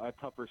a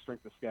tougher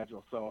strength of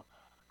schedule. So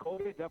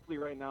Colgate definitely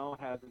right now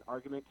has an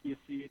argument to be a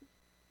seed,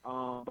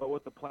 but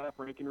with the playoff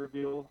ranking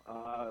reveal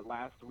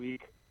last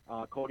week,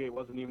 Colgate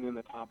wasn't even in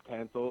the top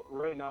 10. So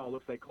right now it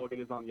looks like Colgate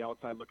is on the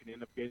outside looking in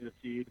to get a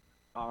seed,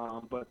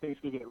 but things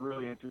could get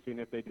really interesting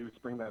if they do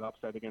spring that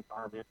upset against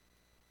Army.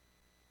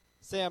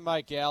 Sam,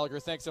 Mike Gallagher,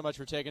 thanks so much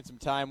for taking some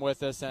time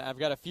with us. And I've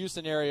got a few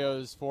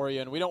scenarios for you,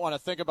 and we don't want to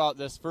think about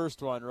this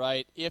first one,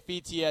 right? If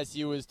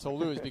ETSU is to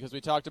lose, because we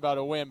talked about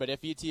a win, but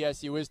if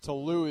ETSU is to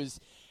lose,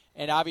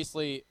 and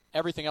obviously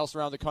everything else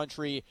around the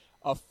country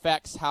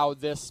affects how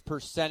this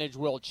percentage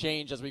will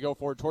change as we go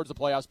forward towards the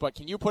playoffs, but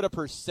can you put a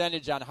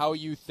percentage on how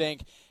you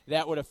think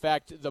that would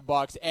affect the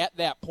Bucks at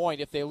that point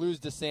if they lose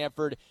to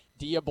Sanford?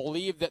 Do you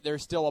believe that they're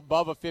still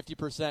above a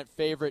 50%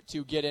 favorite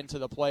to get into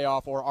the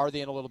playoff, or are they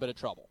in a little bit of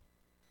trouble?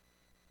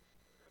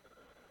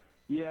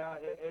 Yeah,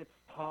 it's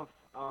tough.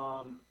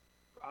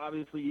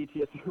 Obviously,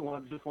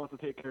 ETSU just wants to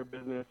take care of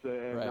business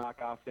and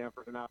knock off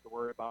Stanford and not have to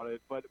worry about it.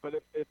 But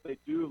if they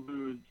do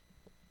lose,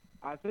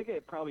 I think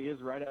it probably is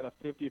right at a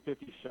 50-50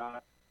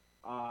 shot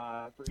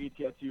for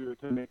ETSU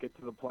to make it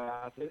to the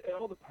playoffs. It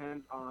all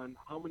depends on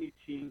how many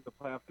teams the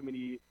playoff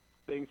committee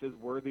thinks is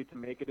worthy to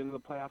make it into the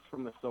playoffs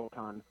from the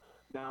SoCon.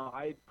 Now,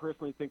 I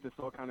personally think the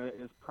SoCon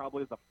is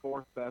probably the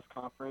 4th best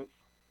conference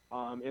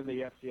in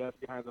the FCS,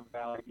 behind the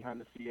Valley,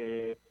 behind the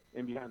CAA,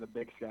 and behind the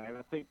Big Sky. And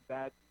I think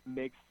that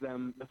makes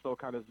them the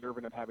SoCon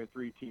deserving of having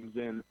 3 teams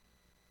in.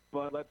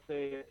 But let's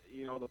say,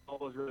 the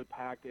bubble is really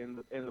packed and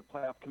the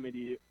playoff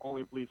committee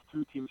only believes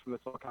 2 teams from the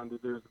SoCon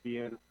deserves to be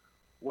in.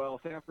 Well,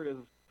 Sanford is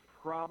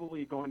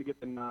probably going to get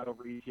the nod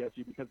over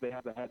ETSU because they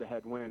have the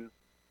head-to-head win.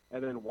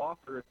 And then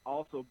Wofford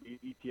also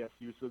beat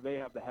ETSU, so they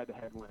have the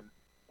head-to-head win.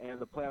 And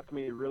the playoff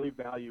committee really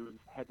values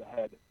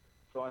head-to-head.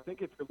 So I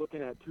think if you're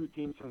looking at 2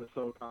 teams from the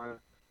SoCon,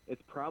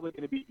 it's probably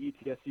going to be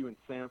ETSU and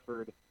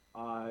Sanford.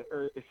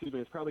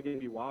 It's probably going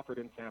to be Wofford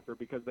and Sanford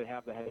because they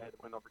have the head-to-head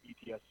win over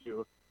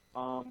ETSU.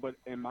 But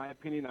in my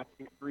opinion, I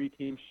think 3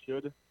 teams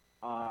should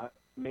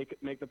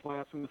make the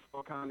playoffs from the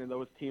SoCon, and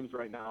those teams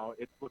right now,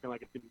 it's looking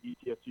like it's going to be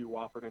ETSU,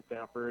 Wofford, and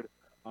Sanford.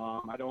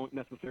 I don't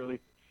necessarily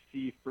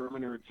see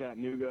Furman or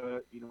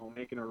Chattanooga,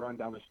 making a run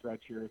down the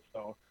stretch here.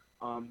 So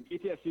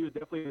ETSU is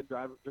definitely in the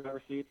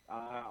driver's seat.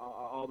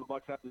 All the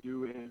Bucks have to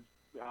do is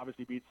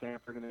obviously beat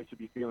Sanford, and they should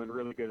be feeling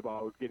really good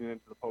about getting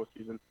into the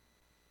postseason.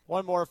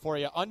 One more for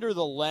you. Under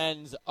the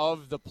lens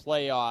of the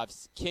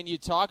playoffs, can you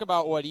talk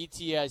about what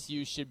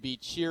ETSU should be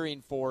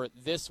cheering for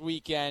this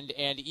weekend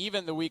and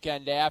even the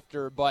weekend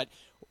after? But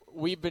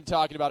we've been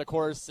talking about, of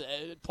course,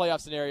 playoff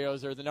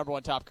scenarios are the number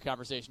one topic of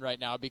conversation right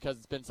now because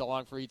it's been so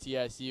long for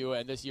ETSU,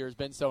 and this year has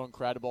been so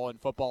incredible,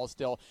 and football is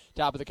still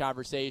top of the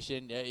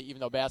conversation, even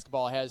though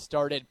basketball has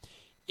started.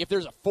 If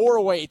there's a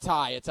four-way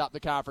tie atop the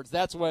conference,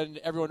 that's when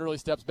everyone really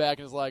steps back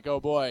and is like,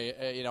 oh, boy,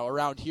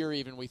 around here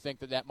even we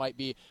think that might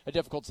be a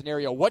difficult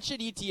scenario. What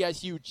should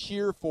ETSU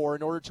cheer for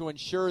in order to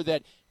ensure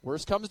that,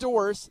 worst comes to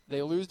worst,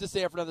 they lose to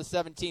Sanford on the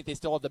 17th, they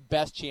still have the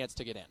best chance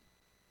to get in?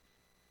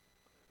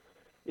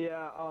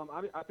 Yeah,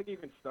 I think you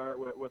can start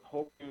with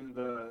hoping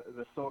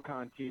the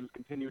SoCon teams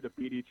continue to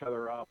beat each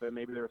other up, and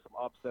maybe there are some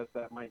upsets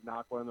that might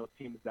knock one of those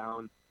teams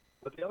down.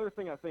 But the other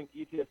thing I think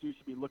ETSU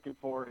should be looking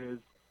for is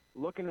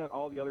looking at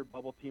all the other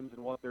bubble teams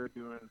and what they're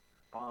doing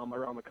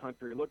around the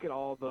country. Look at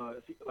all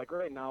like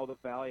right now the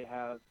Valley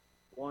has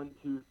 4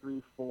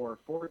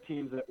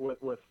 teams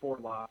with 4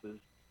 losses.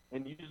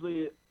 And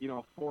usually,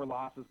 4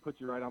 losses puts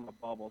you right on the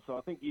bubble. So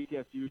I think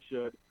ETSU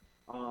should,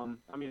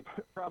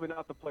 probably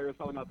not the players,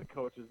 probably not the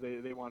coaches.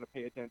 They want to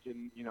pay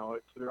attention, to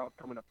their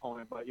upcoming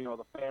opponent. But,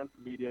 the fans,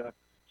 the media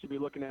should be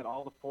looking at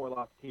all the 4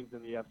 lost teams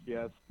in the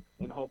FCS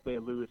and hope they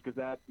lose because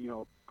that,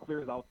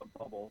 clears out the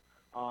bubble.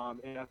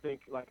 And I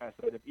think, like I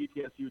said, if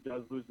ETSU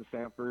does lose to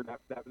Sanford,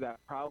 that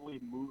probably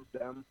moves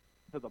them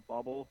to the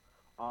bubble.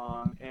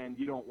 And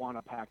you don't want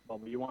a packed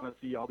bubble. You want to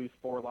see all these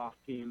 4 lost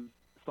teams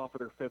suffer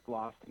their 5th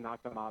loss to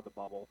knock them out of the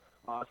bubble.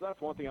 So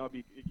that's one thing I would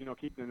be,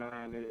 keeping an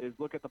eye on is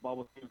look at the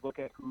bubble teams, look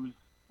at who's,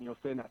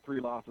 sitting at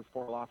 3 losses,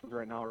 4 losses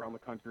right now around the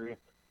country,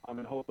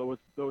 and hope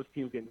those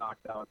teams get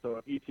knocked out. So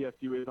if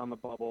ETSU is on the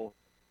bubble,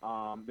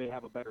 they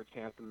have a better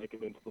chance of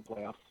making it into the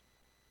playoffs.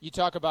 You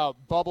talk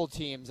about bubble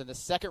teams, and the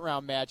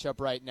second-round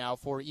matchup right now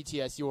for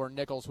ETSU or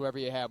Nichols, whoever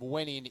you have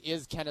winning,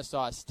 is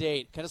Kennesaw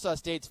State. Kennesaw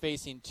State's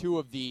facing 2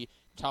 of the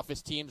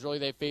toughest teams really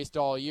they've faced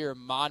all year.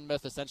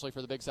 Monmouth essentially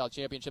for the Big South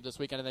Championship this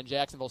weekend, and then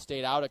Jacksonville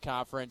State out of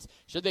conference.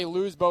 Should they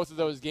lose both of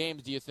those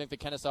games, do you think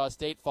that Kennesaw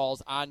State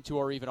falls onto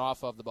or even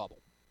off of the bubble?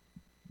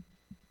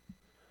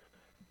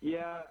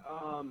 Yeah,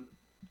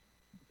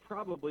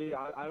 probably.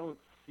 I don't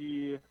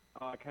see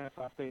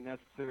Kennesaw State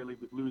necessarily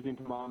losing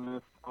to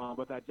Monmouth,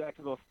 but that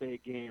Jacksonville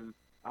State game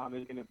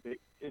is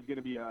going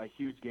to be a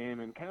huge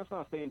game. And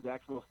Kennesaw State and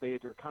Jacksonville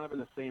State are kind of in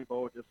the same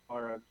boat as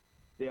far as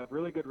they have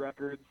really good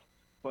records,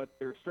 but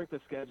their strength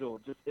of schedule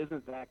just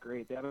isn't that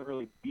great. They haven't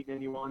really beaten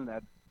anyone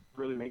that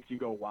really makes you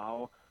go,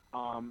 wow.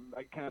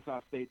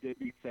 Kennesaw State did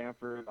beat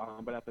Sanford,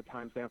 but at the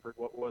time Sanford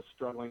was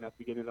struggling at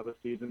the beginning of the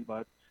season.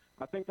 But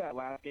I think that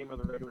last game of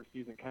the regular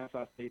season,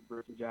 Kennesaw State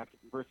versus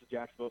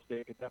Jacksonville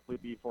State, could definitely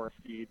be for a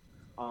seed.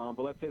 But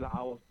let's say the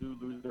Owls do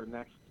lose their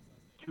next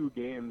 2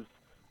 games,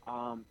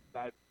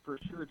 that for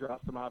sure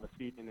drops them out of the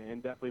seed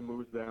and definitely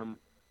moves them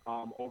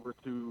over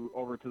to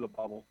the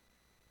bubble.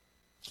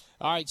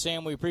 All right,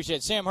 Sam, we appreciate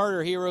it. Sam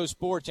Herder, Hero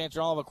Sports,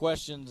 answering all of our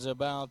questions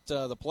about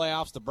the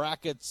playoffs, the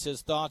brackets,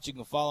 his thoughts. You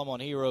can follow him on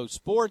Hero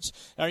Sports.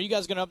 Are you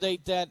guys going to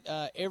update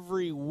that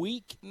every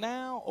week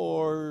now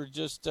or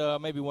just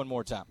maybe one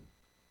more time?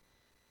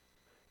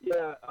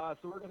 Yeah,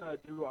 so we're going to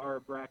do our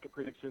bracket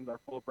predictions, our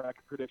full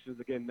bracket predictions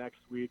again next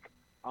week.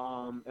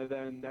 And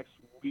then next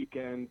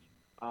weekend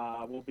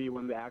will be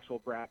when the actual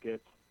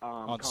bracket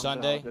on comes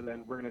Sunday. out, and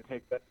then we're going to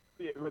take that.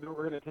 We're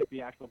going to take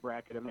the actual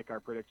bracket and make our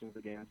predictions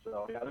again.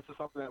 So yeah, this is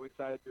something that we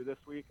decided to do this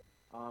week.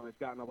 It's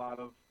gotten a lot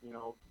of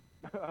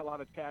a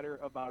lot of chatter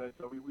about it,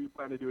 so we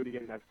plan to do it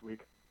again next week.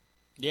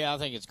 Yeah, I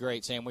think it's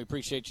great, Sam. We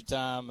appreciate your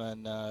time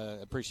and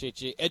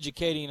appreciate you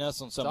educating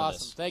us on some of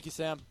this. Awesome. Thank you,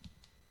 Sam.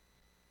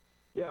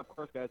 Yeah, of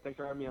course, guys. Thanks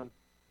for having me on.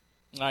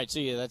 All right,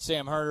 see you. That's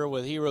Sam Herder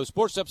with Hero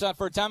Sports. Steps out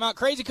for a timeout.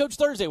 Crazy Coach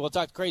Thursday. We'll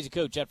talk to Crazy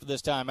Coach after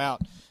this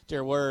timeout.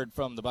 Dear word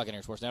from the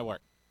Buccaneer Sports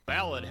Network.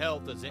 Ballad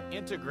Health is an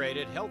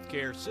integrated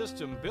healthcare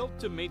system built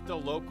to meet the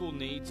local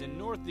needs in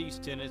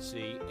Northeast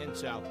Tennessee and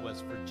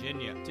Southwest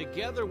Virginia.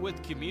 Together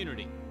with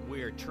community,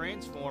 we are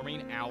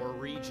transforming our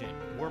region.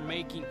 We're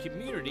making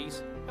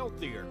communities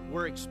healthier.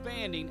 We're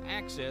expanding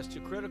access to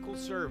critical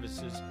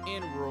services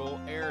in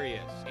rural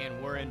areas.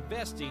 And we're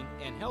investing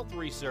in health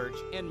research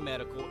and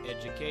medical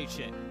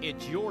education.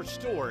 It's your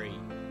story.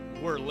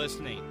 We're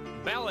listening.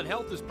 Ballad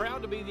Health is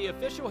proud to be the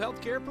official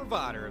healthcare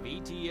provider of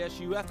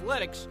ETSU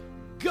Athletics.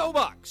 Go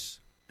Bucks!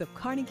 The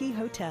Carnegie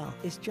Hotel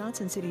is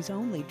Johnson City's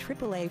only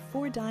AAA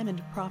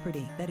 4-diamond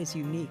property that is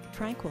unique,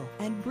 tranquil,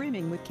 and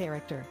brimming with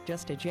character,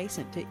 just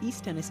adjacent to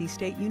East Tennessee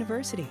State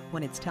University.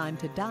 When it's time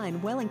to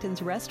dine,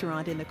 Wellington's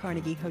restaurant in the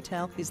Carnegie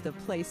Hotel is the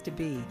place to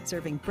be,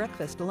 serving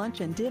breakfast,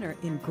 lunch, and dinner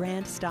in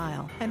grand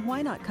style. And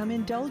why not come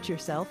indulge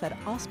yourself at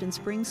Austin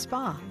Springs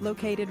Spa,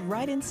 located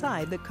right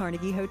inside the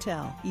Carnegie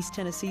Hotel. East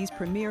Tennessee's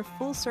premier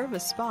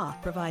full-service spa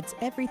provides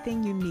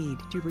everything you need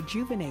to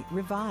rejuvenate,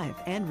 revive,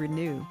 and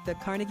renew. The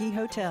Carnegie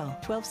Hotel,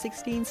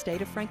 1216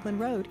 State of Franklin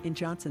Road in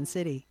Johnson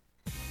City.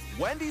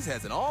 Wendy's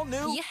has an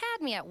all-new... You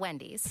had me at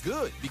Wendy's.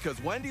 Good, because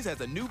Wendy's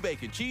has a new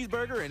bacon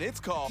cheeseburger, and it's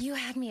called... You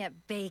had me at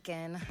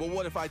bacon. Well,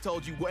 what if I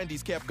told you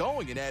Wendy's kept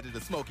going and added a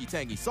smoky,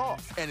 tangy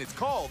sauce? And it's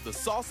called the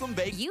Sauce'em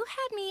Bacon... You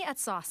had me at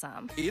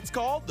Sauce'em. It's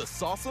called the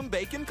Sauce'em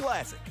Bacon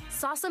Classic.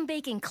 Sauce'em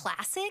Bacon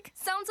Classic?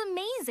 Sounds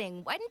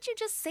amazing. Why didn't you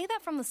just say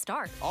that from the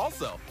start?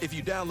 Also, if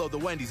you download the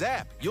Wendy's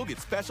app, you'll get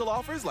special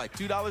offers like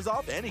 $2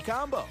 off any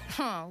combo.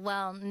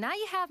 Well, now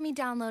you have me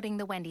downloading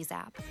the Wendy's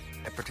app.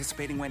 At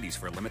participating Wendy's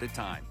for a limited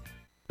time.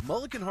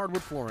 Mullican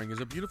Hardwood Flooring is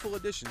a beautiful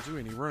addition to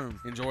any room.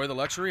 Enjoy the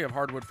luxury of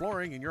hardwood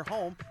flooring in your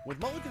home with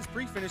Mullican's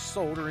pre-finished,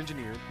 sold, or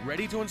engineered,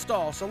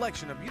 ready-to-install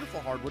selection of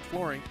beautiful hardwood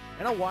flooring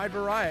and a wide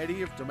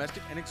variety of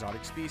domestic and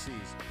exotic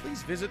species.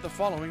 Please visit the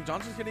following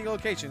Johnson City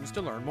locations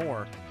to learn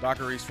more: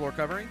 Dockery's Floor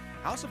Covering,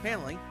 House of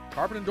Paneling,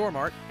 Carpet and Door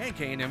Mart, and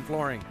K&M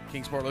Flooring.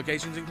 Kingsport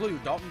locations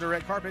include Dalton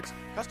Direct Carpets,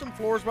 Custom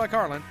Floors by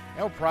Carlin,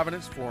 El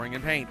Providence Flooring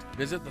and Paint.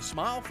 Visit the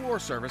Smile Floor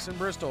Service in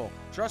Bristol.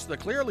 Trust the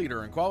clear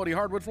leader in quality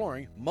hardwood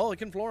flooring,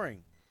 Mullican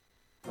Flooring.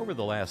 Over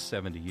the last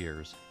 70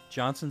 years,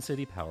 Johnson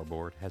City Power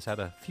Board has had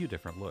a few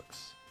different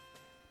looks,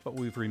 but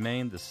we've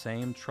remained the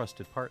same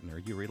trusted partner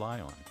you rely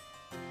on.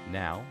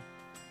 Now,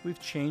 we've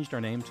changed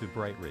our name to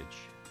Bright Ridge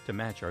to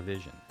match our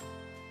vision,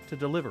 to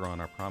deliver on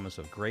our promise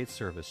of great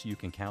service you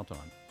can count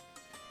on,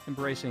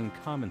 embracing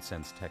common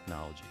sense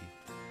technology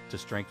to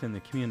strengthen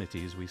the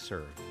communities we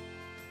serve.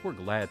 We're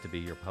glad to be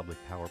your public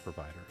power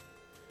provider.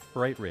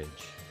 Bright Ridge,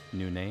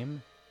 new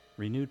name,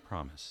 renewed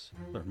promise.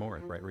 Learn more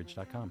at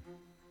brightridge.com.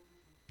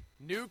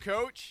 New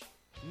coach,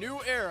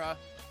 new era,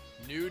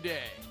 new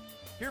day.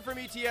 Hear from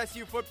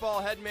ETSU football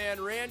head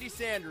man Randy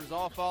Sanders,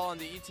 all fall on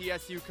the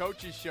ETSU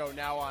Coaches Show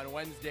now on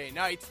Wednesday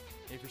nights.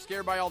 And if you're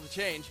scared by all the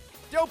change,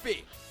 don't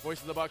be. Voice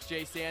of the Bucks,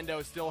 Jay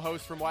Sando, still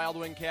host from Wild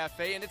Wing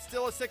Cafe, and it's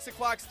still a 6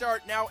 o'clock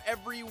start now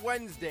every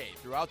Wednesday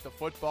throughout the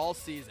football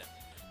season.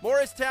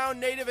 Morristown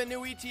native and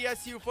new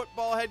ETSU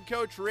football head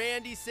coach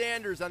Randy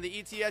Sanders on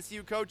the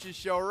ETSU Coaches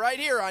Show right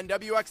here on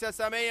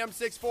WXSM AM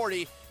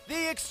 640,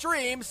 the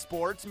Extreme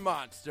Sports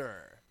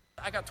Monster.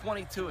 I got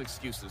 22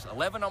 excuses,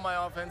 11 on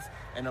my offense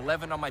and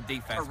 11 on my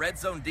defense. Our red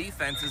zone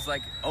defense is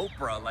like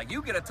Oprah, like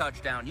you get a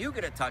touchdown, you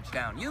get a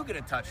touchdown, you get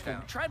a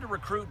touchdown. We tried to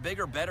recruit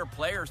bigger, better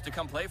players to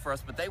come play for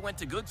us, but they went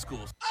to good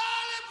schools.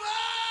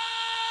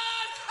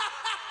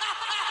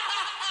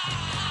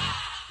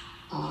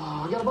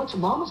 I got a bunch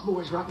of mama's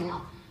boys right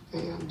now,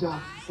 and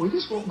we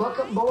just won't buck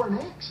up and bow our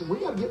necks, and we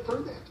got to get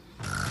through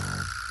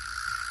that.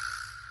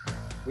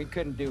 We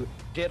couldn't do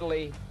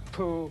diddly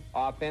poo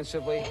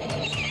offensively.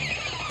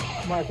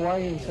 Mike, why are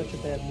you in such a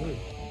bad mood?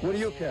 What do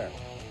you care?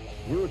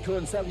 You were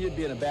 2-7, you'd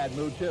be in a bad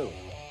mood too.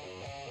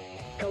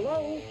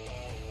 Hello?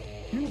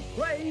 You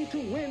play to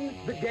win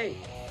the game.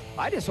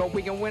 I just hope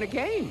we can win a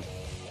game.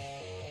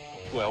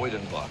 Well, we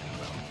didn't block him,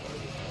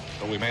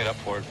 but we made up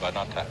for it by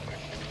not tackling.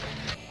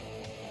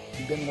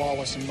 Ben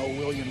Wallace and Mo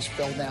Williams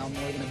fell down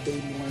more than a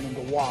baby learning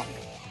to walk.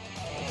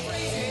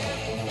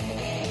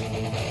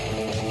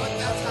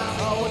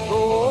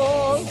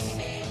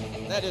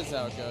 That is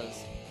how it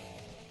goes.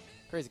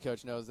 Crazy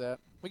Coach knows that.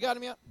 We got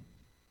him yet?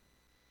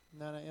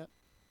 No, not yet.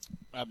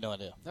 I have no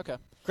idea. Okay.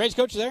 Crazy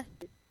Coach there?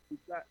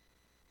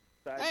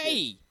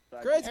 Hey!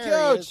 Crazy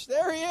Coach!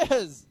 There he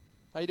is!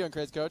 How you doing,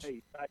 Crazy Coach?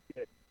 Hey,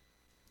 sidekick.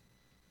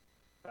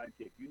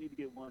 You need to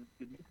get one.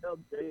 Can you tell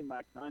Jay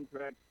my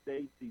contract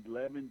states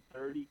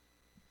 11:30?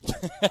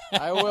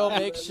 I will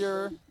make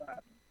sure.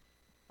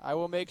 I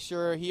will make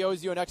sure he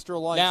owes you an extra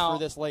lunch for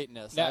this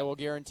lateness. I will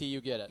guarantee you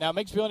get it. Now, it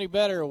makes me feel any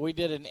better. We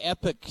did an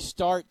epic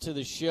start to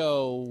the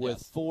show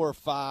with 4 or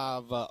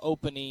 5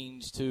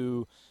 openings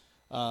to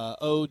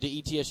ode to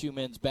ETSU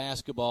men's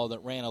basketball that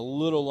ran a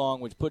little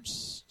long, which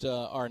pushed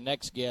our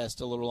next guest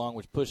a little long,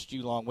 which pushed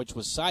you long, which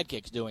was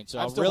Sidekicks doing. So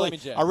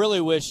I really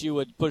wish you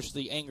would push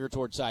the anger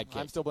toward Sidekicks.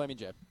 I'm still blaming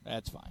Jay.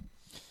 That's fine.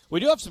 We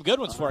do have some good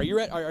ones for you.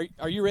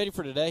 Are you ready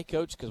for today,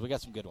 Coach? Because we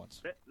got some good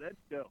ones. Let's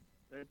go.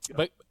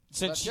 But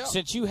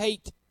since you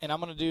hate, and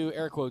I'm going to do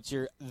air quotes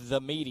here,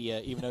 the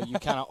media, even though you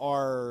kind of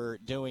are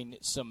doing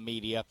some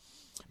media,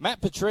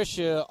 Matt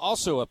Patricia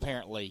also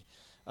apparently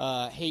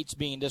hates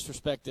being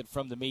disrespected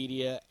from the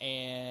media,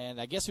 and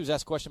I guess he was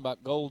asked a question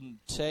about Golden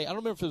Tate. I don't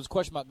remember if it was a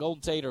question about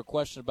Golden Tate or a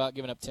question about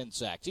giving up 10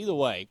 sacks. Either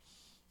way,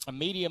 a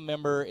media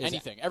member is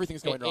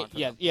everything's going wrong for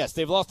them. Yes,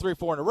 they've lost 3 or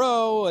 4 in a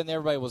row, and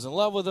everybody was in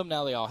love with them.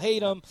 Now they all hate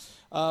them.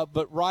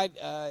 But right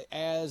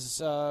as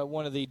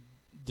one of the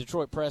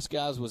Detroit press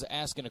guys was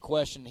asking a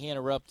question, he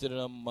interrupted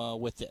him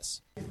with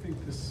this. I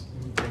think this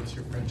makes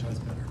your franchise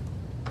better.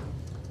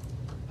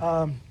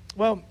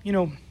 Well,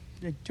 do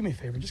me a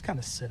favor, just kind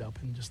of sit up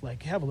and just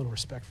have a little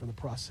respect for the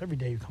process. Every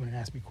day you come in and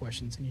ask me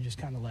questions, and you just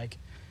kind of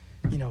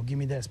give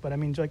me this. But I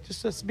mean,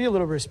 just be a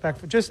little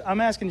respectful.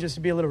 I'm asking just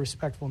to be a little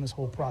respectful in this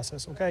whole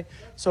process, okay?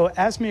 So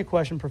ask me a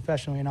question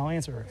professionally, and I'll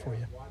answer it for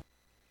you.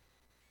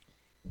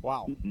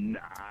 Wow.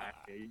 Nice.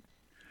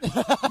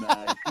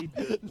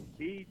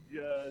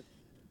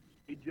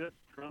 He just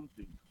trumped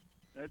him.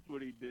 That's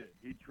what he did.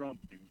 He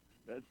trumped him.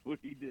 That's what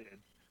he did.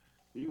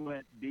 He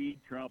went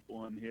D-Trump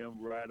on him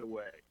right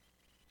away.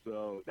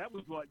 So that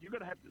was what you're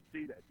gonna have to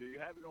see that. Do you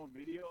have it on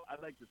video?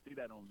 I'd like to see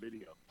that on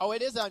video. Oh,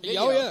 it is on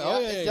video.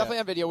 It's definitely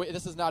on video.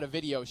 This is not a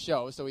video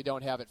show, so we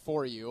don't have it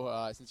for you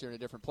since you're in a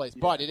different place.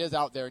 Yeah. But it is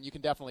out there, and you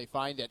can definitely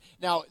find it.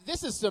 Now,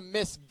 this is some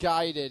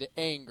misguided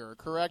anger,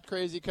 correct,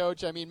 Crazy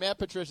Coach? I mean, Matt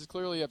Patricia is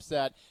clearly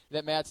upset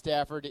that Matt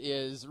Stafford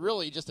is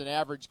really just an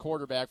average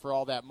quarterback for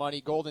all that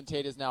money. Golden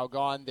Tate is now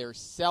gone. They're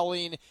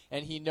selling,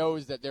 and he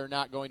knows that they're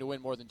not going to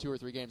win more than 2 or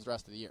 3 games the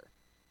rest of the year.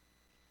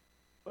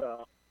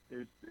 Well,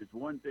 there's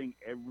one thing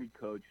every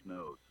coach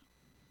knows.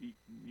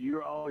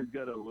 You're always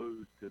going to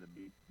lose to the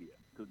media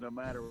because no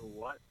matter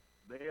what,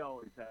 they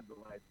always have the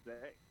last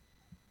say.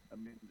 I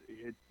mean,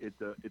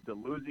 it's a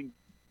losing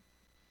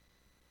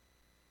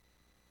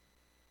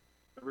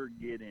never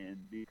get in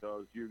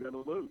because you're going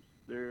to lose.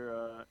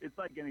 It's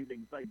like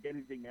anything. It's like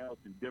anything else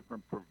in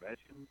different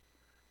professions.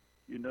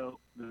 You know,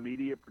 the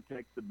media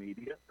protects the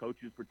media.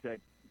 Coaches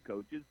protect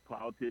coaches.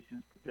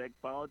 Politicians protect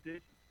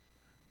politicians.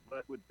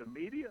 But with the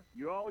media,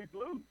 you always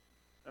lose.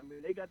 I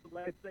mean, they got the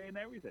last say in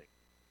everything.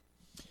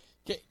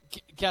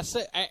 Can I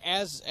say,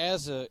 as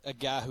a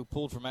guy who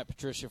pulled for Matt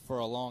Patricia for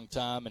a long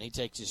time, and he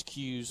takes his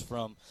cues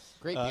from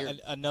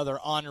another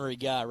honorary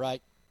guy,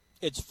 right?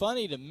 It's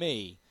funny to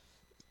me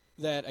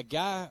that a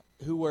guy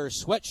who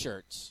wears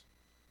sweatshirts,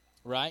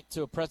 right,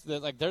 to a press,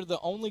 like they're the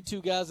only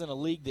 2 guys in a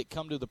league that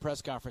come to the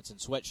press conference in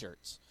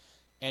sweatshirts,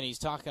 and he's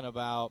talking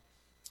about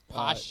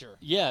posture.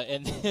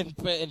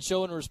 And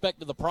showing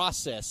respect to the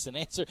process and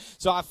answer.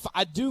 So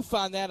I do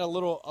find that a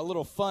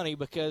little funny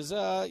because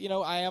I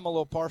am a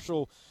little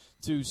partial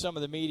to some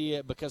of the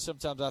media because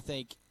sometimes I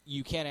think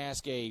you can't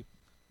ask a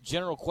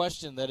general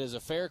question that is a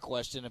fair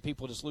question and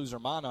people just lose their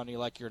mind on you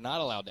like you're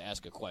not allowed to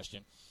ask a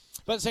question.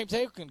 But at the same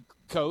time,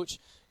 Coach,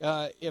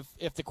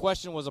 if the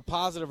question was a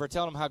positive or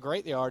telling them how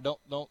great they are, don't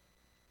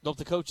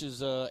the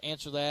coaches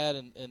answer that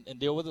and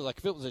deal with it? Like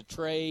if it was a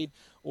trade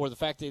or the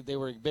fact that they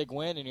were a big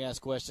win and you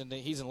ask a question,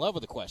 he's in love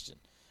with the question.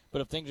 But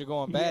if things are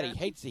going bad,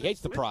 he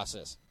hates the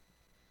process.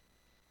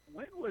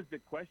 When was the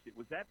question?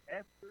 Was that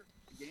after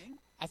the game?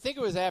 I think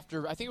it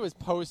was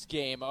post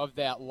game of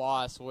that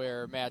loss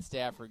where Matt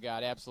Stafford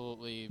got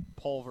absolutely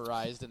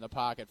pulverized in the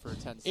pocket for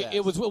 10 sacks.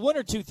 It was one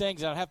or 2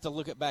 things, and I'd have to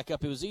look it back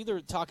up. It was either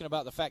talking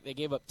about the fact they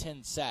gave up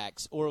 10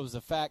 sacks, or it was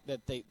the fact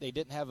that they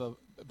didn't have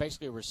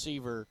basically a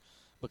receiver.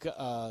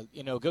 Because,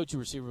 go-to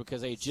receiver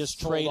because they just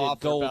traded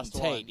Golden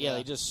Tate. Yeah,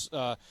 they just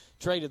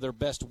traded their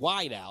best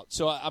wide out.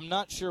 So I'm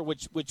not sure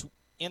which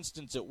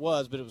instance it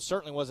was, but it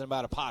certainly wasn't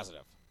about a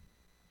positive.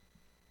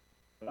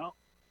 Well,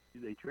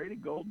 they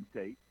traded Golden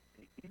Tate.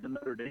 He's a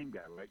Notre Dame guy,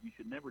 right? You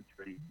should never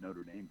trade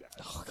Notre Dame guys.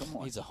 Oh, come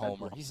on. He's a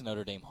homer. He's a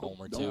Notre Dame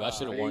homer, too. I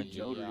should have warned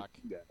you.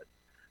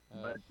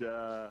 But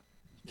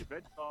if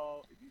that's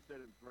all, if you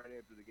said it was right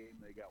after the game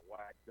they got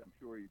whacked, I'm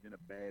sure he's in a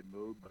bad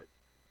mood, but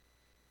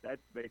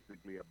that's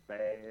basically a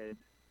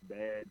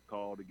bad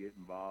call to get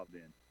involved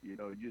in. You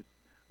know, just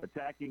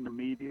attacking the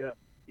media,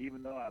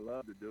 even though I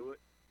love to do it,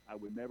 I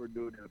would never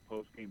do it in a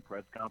post-game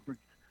press conference.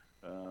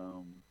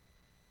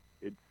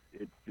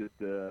 It's just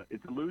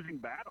it's a losing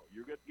battle.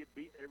 You're going to get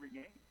beat every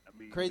game. I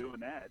mean, doing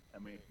that. I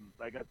mean,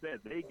 like I said,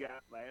 they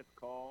got last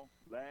call,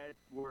 last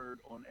word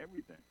on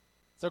everything.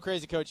 So,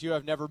 Crazy Coach, you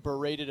have never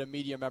berated a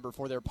media member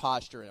for their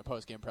posture in a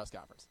post-game press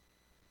conference?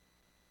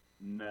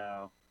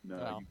 No,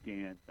 you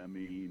can't. I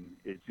mean,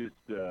 it's just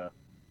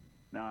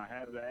now I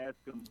have to ask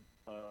them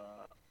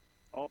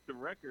off the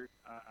record.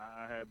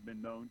 I have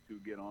been known to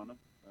get on them,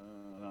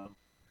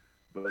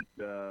 but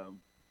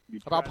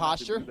you about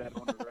posture. Do that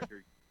on the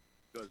record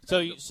so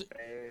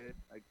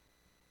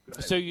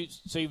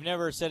you've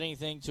never said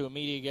anything to a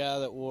media guy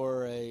that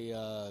wore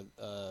a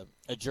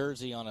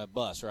jersey on a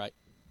bus, right?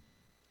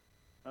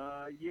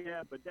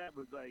 Yeah, but that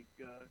was like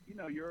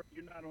you're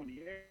not on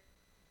the air.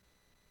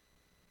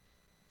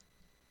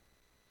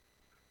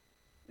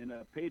 In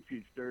a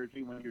Patriots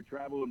jersey when you're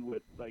traveling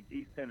with like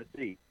East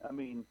Tennessee. I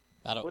mean,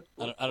 I don't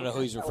know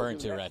who he's referring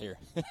to right here.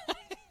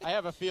 I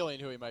have a feeling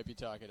who he might be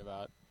talking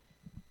about.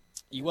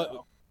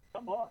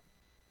 Come on.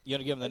 You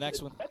want to give him the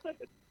next one?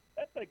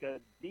 That's like a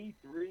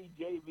D3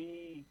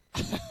 JV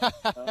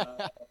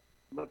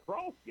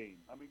lacrosse game.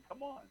 I mean,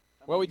 come on.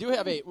 We do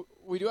have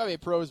a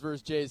pros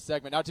versus Jays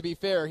segment. Now, to be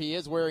fair, he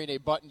is wearing a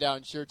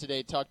button-down shirt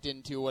today, tucked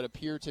into what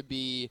appear to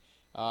be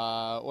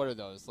what are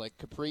those, like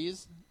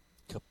capris?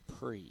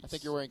 Capris. I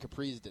think you're wearing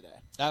capris today.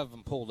 I have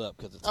them pulled up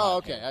because it's hot. Oh,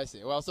 okay, I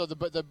see. Well, so the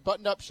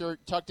button-up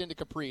shirt tucked into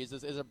capris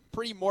is a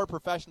pretty more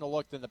professional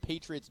look than the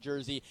Patriots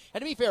jersey.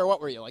 And to be fair,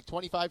 what were you, like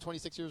 25,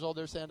 26 years old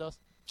there, Sandos?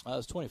 I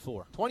was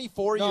 24.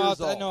 24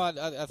 years old. No,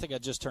 I think I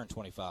just turned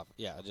 25.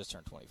 Yeah, I just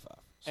turned 25.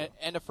 So.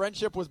 And a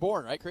friendship was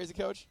born, right, Crazy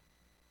Coach?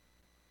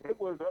 It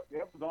was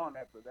on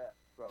after that.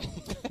 So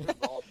it was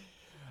awesome.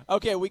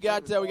 Okay, we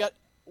got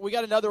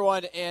another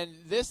one, and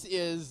this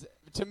is,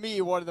 to me,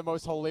 one of the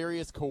most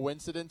hilarious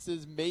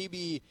coincidences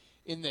maybe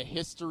in the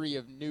history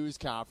of news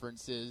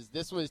conferences.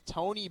 This was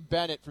Tony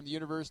Bennett from the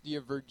University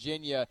of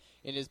Virginia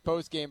in his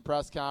post-game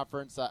press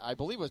conference. I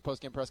believe it was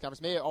post-game press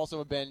conference. May also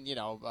have been,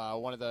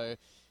 one of the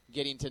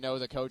getting to know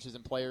the coaches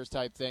and players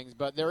type things.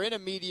 But they're in a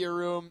media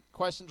room.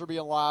 Questions are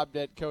being lobbed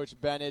at Coach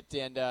Bennett,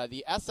 and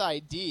the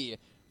SID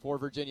for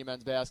Virginia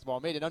men's basketball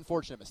made an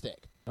unfortunate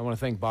mistake. I want to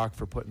thank Bach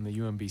for putting the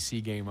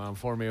UMBC game on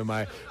for me in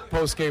my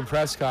post-game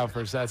press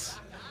conference.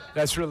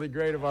 That's really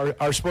great of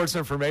our sports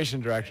information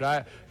director.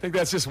 I think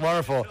that's just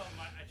wonderful.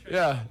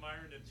 Yeah.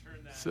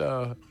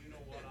 So,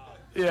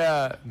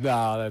 yeah,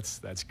 no,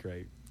 that's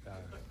great.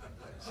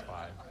 It's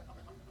fine.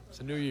 It's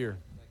a new year.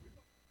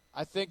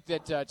 I think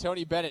that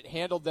Tony Bennett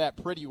handled that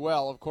pretty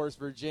well. Of course,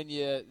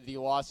 Virginia, the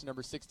loss to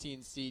number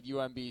 16 seed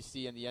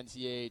UMBC in the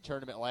NCAA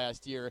tournament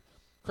last year.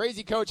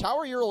 Crazy Coach, how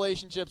are your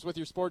relationships with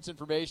your sports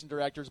information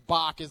directors?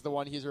 Bach is the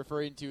one he's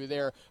referring to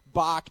there.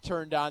 Bach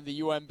turned on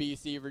the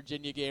UMBC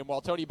Virginia game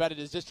while Tony Bennett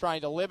is just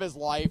trying to live his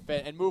life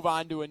and move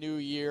on to a new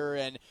year,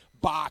 and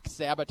Bach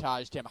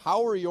sabotaged him.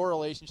 How are your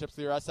relationships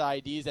with your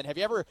SIDs, and have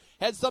you ever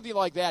had something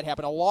like that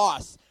happen, a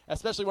loss,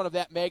 especially one of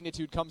that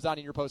magnitude, comes on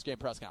in your post-game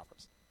press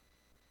conference?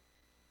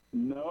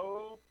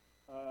 No.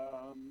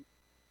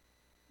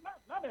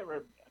 Not ever.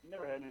 I've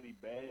never had any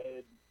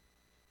bad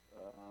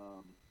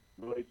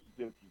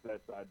relationships with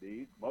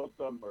SIDs. Most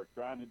of them are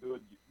trying to do a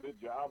good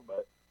job,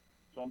 but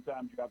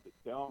sometimes you have to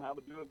tell them how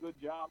to do a good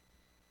job.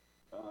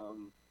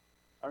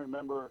 I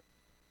remember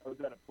I was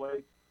at a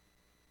place.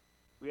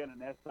 We had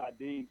an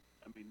SID.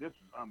 I mean, this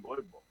was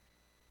unbelievable.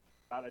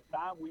 By the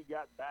time we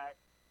got back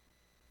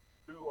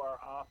to our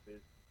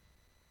office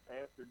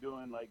after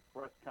doing, like,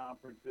 press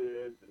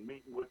conferences and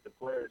meeting with the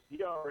players,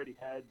 he already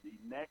had the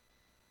next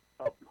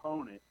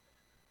opponent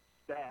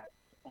stats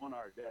on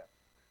our desk.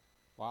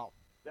 Wow.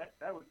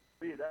 That was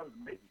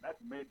amazing. That's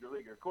a major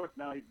leaguer. Of course,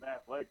 now he's an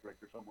athletic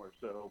director somewhere,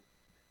 so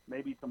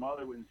maybe some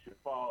other ones should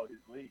follow his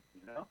lead.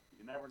 You know,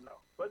 you never know.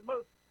 But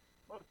most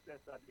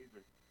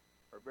SIDs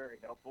are very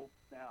helpful.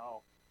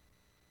 Now,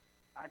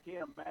 I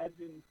can't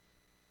imagine.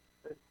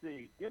 Let's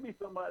see. Give me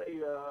somebody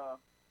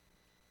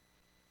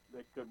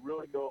that could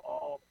really go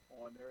off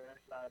on their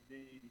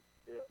SID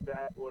if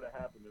that would have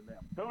happened to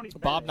them. Tony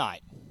Bob Bennett.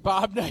 Knight.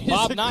 Bob Knight.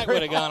 Bob Knight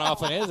would have gone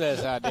off on his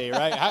SID,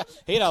 right?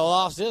 He'd have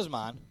lost his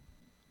mind.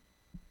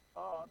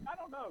 I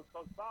don't know,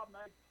 because Bob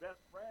Knight's best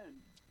friend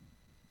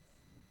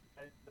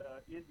at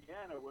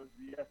Indiana was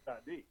the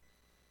SID.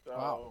 So,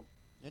 wow.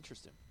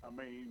 Interesting. I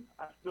mean,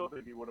 I still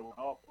think he would have went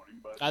off on him.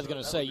 But I was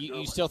going to say,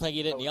 you still think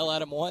he didn't yell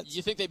at him once?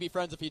 You think they'd be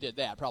friends if he did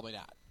that? Probably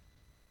not.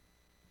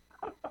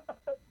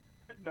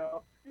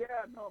 No. Yeah,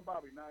 no,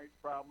 Bobby Knight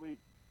probably.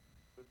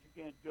 But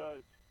you can't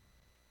judge.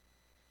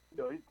 You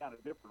know, he's kind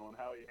of different on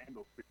how he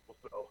handles people.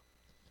 So,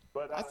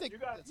 but I think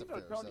that's a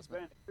fair Tony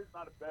Bennett is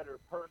not a better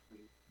person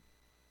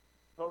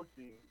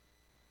coaching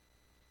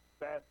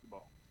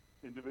basketball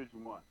in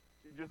Division I.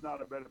 He's just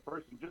not a better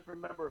person. Just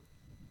remember,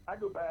 I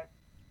go back.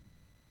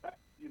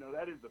 You know,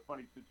 that is a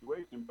funny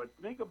situation, but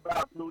think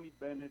about Tony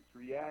Bennett's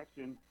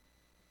reaction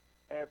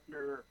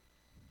after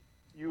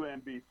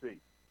UMBC.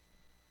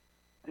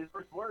 His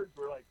first words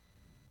were like,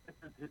 "This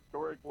is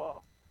historic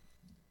loss."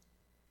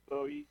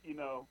 So, you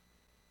know,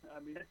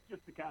 I mean, that's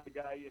just the kind of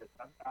guy he is.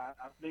 I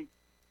think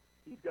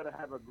he's going to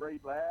have a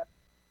great laugh.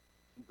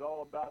 He's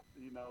all about,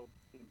 you know,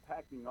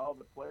 impacting all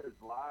the players'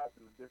 lives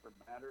in a different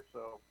manner.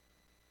 So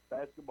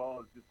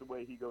basketball is just the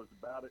way he goes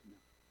about it,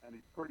 and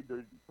he's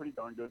pretty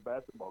darn good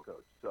basketball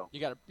coach. So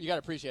you got to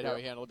appreciate how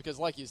he handled it, because,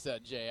 like you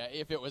said, Jay,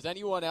 if it was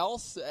anyone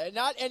else,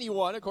 not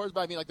anyone, of course,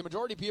 but I mean, like the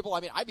majority of people,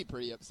 I mean, I'd be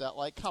pretty upset.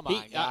 Like, come on,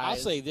 guys. I'll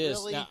say this.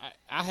 Really? Now,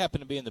 I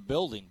happened to be in the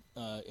building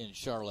in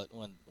Charlotte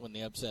when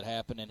the upset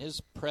happened, and his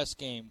press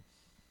game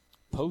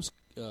post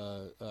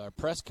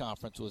press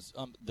conference was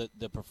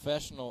the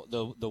professional.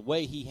 The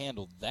way he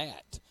handled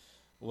that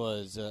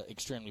was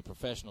extremely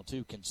professional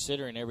too,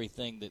 considering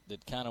everything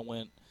that kind of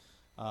went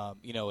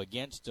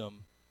against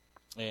him,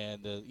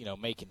 and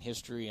making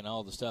history and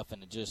all the stuff,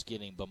 and just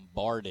getting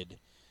bombarded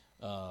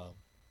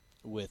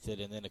with it.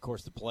 And then of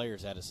course the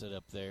players had to sit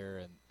up there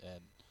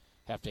and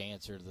have to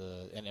answer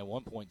and at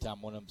one point in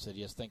time, one of them said,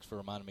 "Yes, thanks for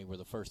reminding me we're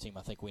the first team.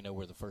 I think we know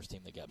we're the first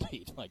team that got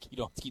beat." Like, you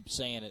don't keep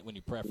saying it when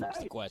you preference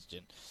the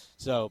question.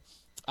 So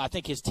I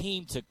think his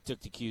team took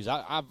the cues.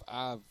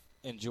 I've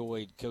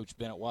enjoyed Coach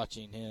Bennett,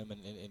 watching him,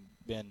 and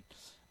been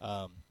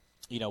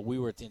we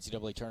were at the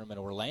NCAA tournament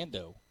in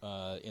Orlando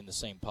in the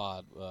same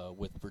pod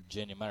with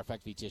Virginia. Matter of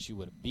fact, if VTSU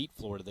would have beat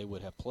Florida, they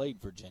would have played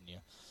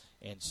Virginia,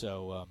 and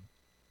so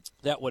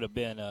that would have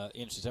been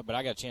interesting. But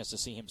I got a chance to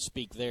see him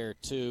speak there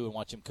too and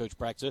watch him coach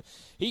practice.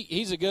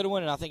 He's a good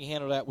one, and I think he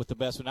handled that with the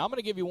best one. Now, I'm going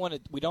to give you one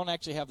that we don't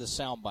actually have the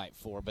soundbite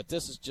for, but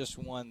this is just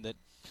one that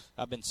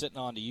I've been sitting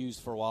on to use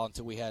for a while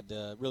until we had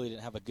really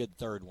didn't have a good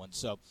third one.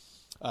 So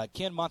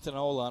Ken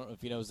Montanola, I don't know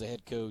if you know, is the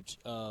head coach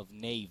of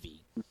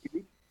Navy.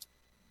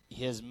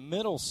 His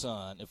middle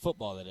son, in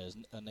football that is,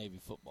 Navy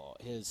football,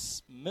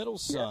 his middle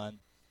son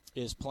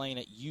is playing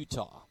at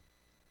Utah.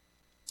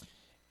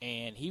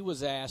 And he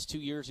was asked 2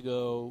 years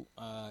ago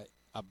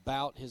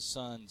about his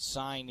son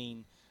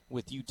signing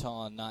with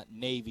Utah and not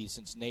Navy,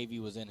 since Navy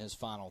was in his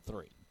Final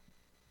Three.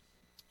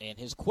 And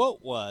his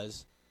quote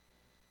was,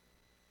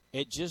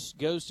 "It just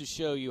goes to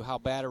show you how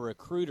bad a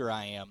recruiter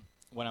I am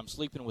when I'm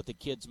sleeping with the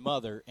kid's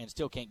mother and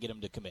still can't get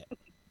him to commit."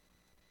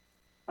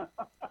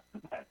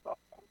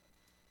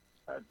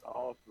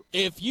 awesome.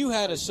 If you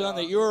had a son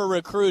that you were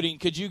recruiting,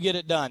 could you get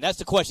it done? That's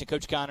the question,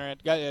 Coach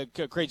Conrad.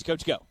 Crazy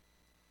Coach, go.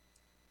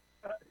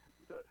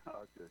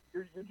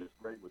 You're just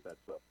great with that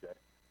stuff, Jack.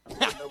 I mean,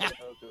 nobody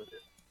knows who it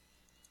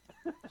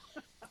is.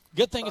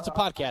 Good thing it's a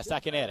podcast. I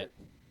can edit.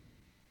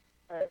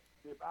 Hey,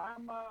 if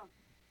I'm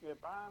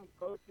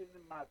coaching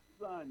my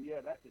son,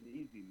 yeah, that's an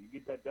easy. You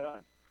get that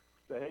done.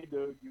 Say, hey,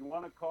 dude, you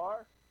want a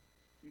car?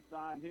 You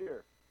sign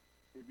here.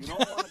 If you don't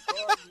want a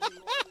car,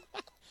 you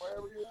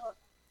wherever you are.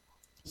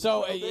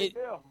 So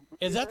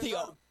is that the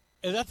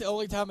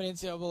only time in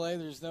NCAA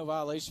there's no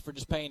violation for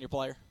just paying your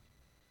player?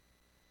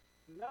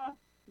 No,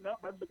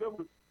 that's a good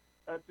one.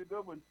 That's a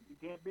good one. You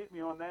can't beat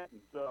me on that.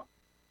 And so,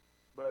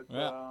 but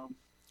yeah.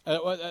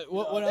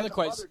 What other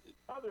questions?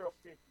 Other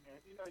occasions,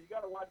 you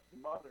got to watch the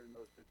mother in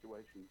those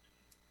situations.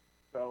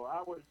 So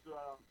I was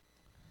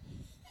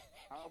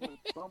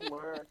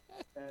somewhere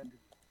and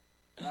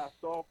I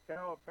saw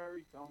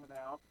Calipari coming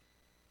out,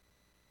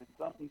 and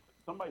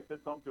somebody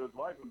said something to his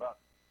wife about,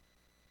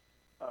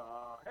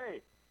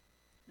 hey,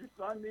 your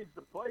son needs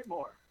to play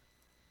more.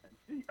 And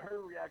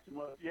her reaction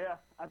was, yeah,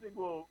 I think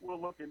we'll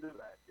look into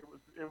that. It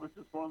was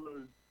just one of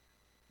those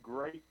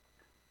great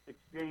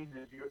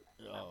exchanges you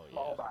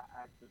saw by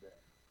accident.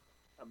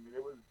 I mean,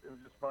 it was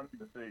just funny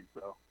to see.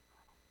 So,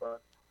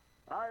 but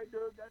all right,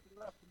 dude, that's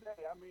enough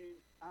today. I mean,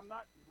 I'm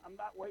not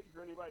waiting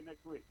for anybody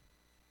next week.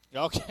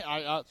 Okay,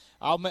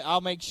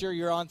 I'll make sure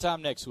you're on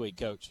time next week,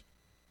 Coach.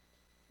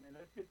 And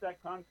let's get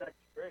that contract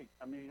straight.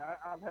 I mean,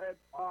 I've had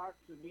Fox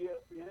and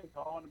ESPN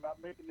calling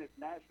about making this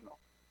national.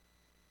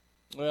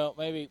 Well,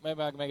 maybe I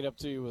can make it up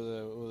to you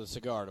with a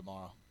cigar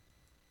tomorrow.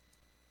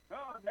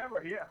 Oh,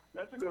 never. Yeah,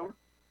 that's a good one.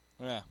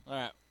 Yeah.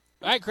 All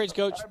right, Crazy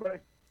Coach. All right, buddy.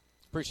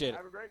 Appreciate it.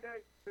 Have a great day.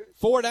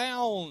 4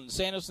 down.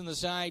 Santos and the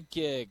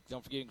Sidekick.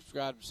 Don't forget to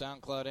subscribe to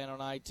SoundCloud and on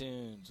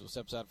iTunes. We'll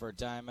step aside for a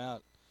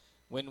timeout.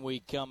 When we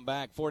come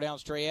back, 4 down.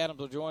 Trey Adams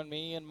will join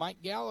me and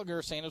Mike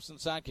Gallagher, Santos and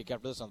Sidekick,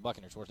 after this on the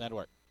Buccaneers Sports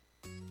Network.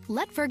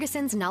 Let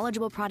Ferguson's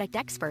knowledgeable product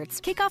experts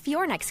kick off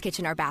your next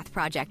kitchen or bath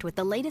project with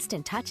the latest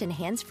in touch and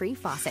hands-free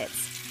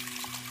faucets,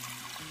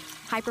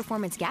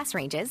 high-performance gas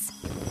ranges,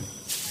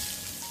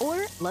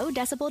 or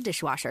low-decibel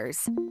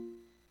dishwashers.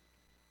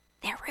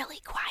 They're really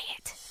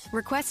quiet.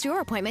 Request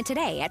your appointment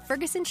today at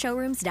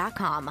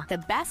FergusonShowrooms.com. The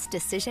best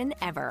decision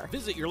ever.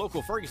 Visit your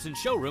local Ferguson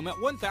showroom at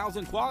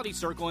 1000 Quality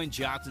Circle in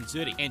Johnson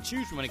City and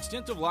choose from an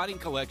extensive lighting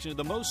collection of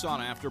the most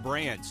sought-after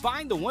brands.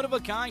 Find the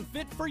one-of-a-kind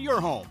fit for your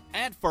home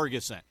at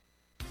Ferguson.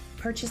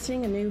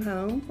 Purchasing a new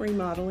home,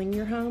 remodeling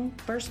your home,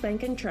 First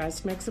Bank &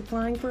 Trust makes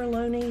applying for a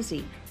loan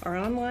easy. Our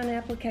online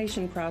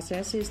application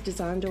process is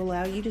designed to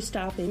allow you to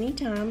stop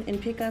anytime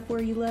and pick up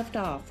where you left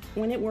off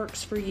when it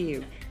works for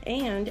you.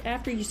 And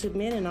after you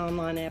submit an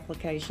online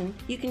application,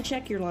 you can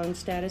check your loan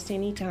status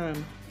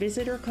anytime.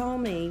 Visit or call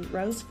me,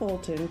 Rose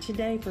Fulton,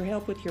 today for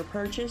help with your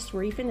purchase,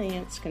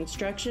 refinance,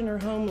 construction, or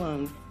home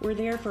loan. We're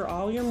there for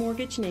all your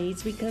mortgage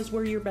needs because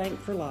we're your bank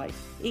for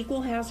life.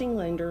 Equal housing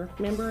lender,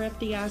 member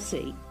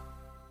FDIC.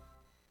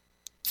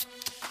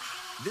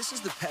 This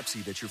is the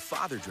Pepsi that your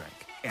father drank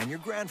and your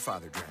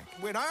grandfather drank.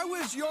 When I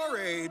was your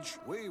age,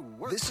 we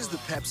were. This is the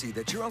Pepsi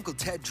that your Uncle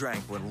Ted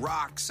drank when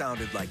rock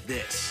sounded like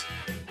this.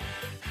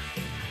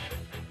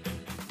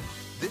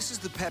 This is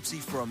the Pepsi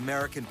for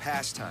American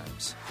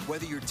pastimes.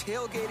 Whether you're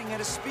tailgating at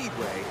a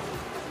speedway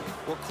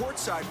or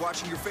courtside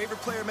watching your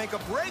favorite player make a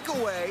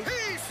breakaway,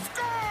 he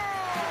scored!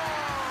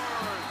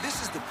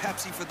 This is the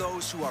Pepsi for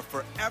those who are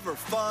forever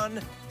fun.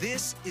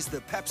 This is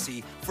the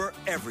Pepsi for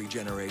every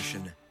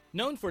generation.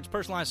 Known for its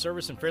personalized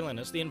service and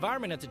friendliness, the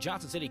environment at the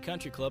Johnson City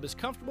Country Club is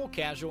comfortable,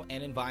 casual,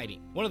 and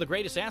inviting. One of the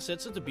greatest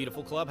assets is the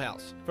beautiful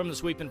clubhouse. From the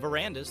sweeping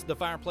verandas, the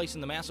fireplace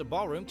in the massive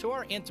ballroom, to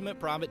our intimate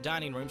private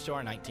dining rooms to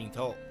our 19th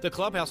hole. The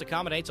clubhouse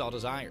accommodates all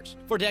desires.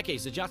 For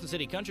decades, the Johnson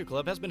City Country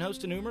Club has been host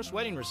to numerous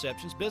wedding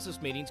receptions,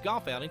 business meetings,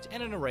 golf outings,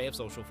 and an array of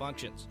social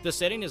functions. The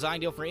setting is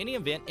ideal for any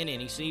event in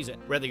any season.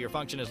 Whether your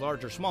function is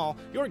large or small,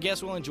 your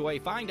guests will enjoy a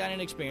fine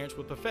dining experience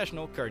with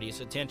professional, courteous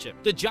attention.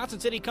 The Johnson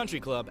City Country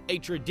Club, a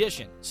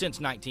tradition since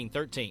 1913.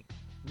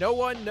 No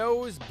one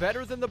knows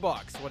better than the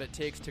Bucks what it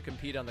takes to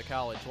compete on the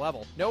college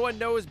level. No one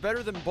knows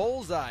better than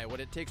Bullseye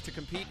what it takes to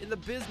compete in the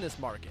business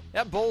market.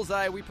 At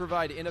Bullseye, we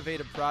provide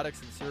innovative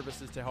products and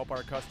services to help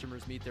our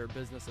customers meet their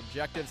business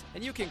objectives,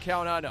 and you can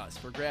count on us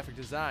for graphic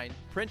design,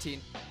 printing,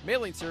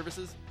 mailing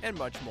services, and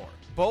much more.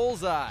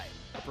 Bullseye,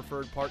 a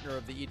preferred partner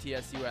of the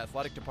ETSU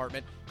Athletic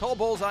Department. Call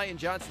Bullseye in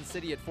Johnson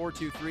City at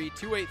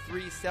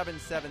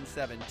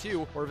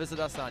 423-283-7772 or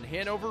visit us on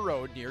Hanover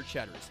Road near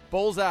Cheddar's.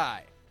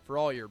 Bullseye, for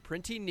all your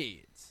printing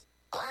needs.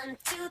 1,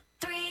 2,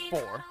 3,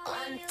 4.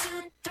 1,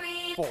 2,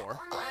 3, 4. 1,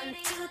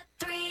 2,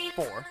 3,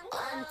 4. 1,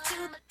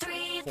 2,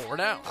 3, 4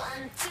 now.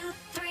 1, 2,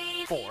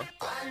 3, 4. 1,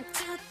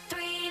 2,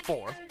 3, 4.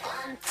 1,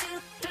 2,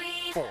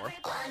 3, 4. 1,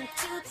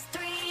 2,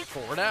 3,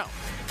 4 now.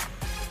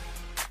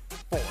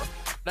 4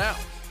 now.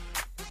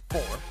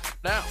 4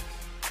 now.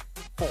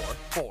 4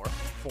 4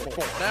 4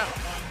 4 now.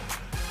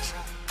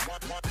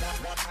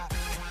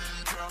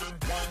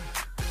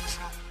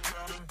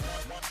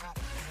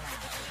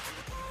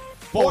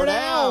 4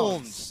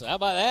 downs. Yes, how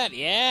about that?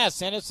 Yes,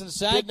 Henderson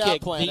Did not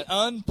sidekick. plan The it.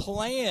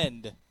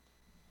 unplanned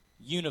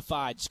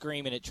unified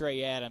screaming at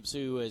Trey Adams,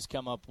 who has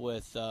come up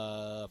with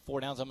 4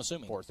 downs, I'm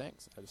assuming. 4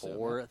 things. I'd assume.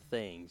 4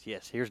 things.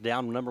 Yes, here's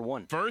down number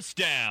 1. First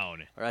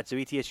down. All right, so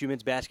ETSU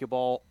men's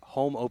basketball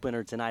home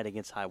opener tonight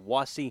against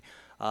Hiawassee.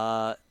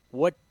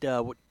 What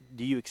do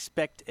you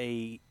expect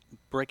a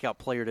breakout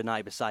player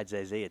tonight besides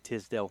Isaiah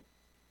Tisdale?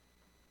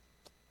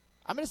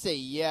 I'm going to say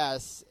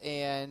yes,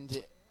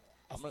 and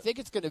I think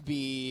it's going to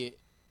be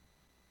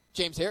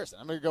James Harrison.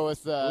 I'm going to go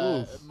with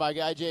my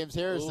guy James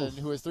Harrison,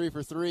 who was 3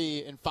 for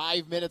 3 in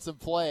 5 minutes of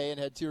play and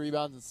had 2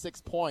 rebounds and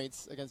 6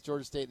 points against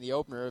Georgia State in the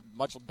opener.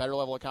 Much better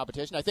level of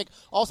competition. I think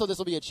also this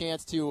will be a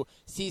chance to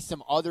see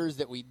some others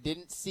that we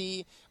didn't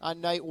see on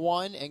night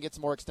 1 and get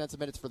some more extensive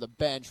minutes for the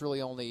bench.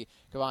 Really only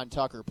Kevon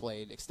Tucker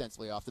played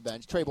extensively off the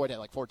bench. Trey Boyd had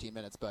like 14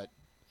 minutes, but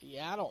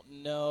Yeah, I don't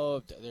know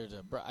if there's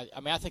a.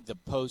 I mean, I think the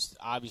post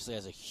obviously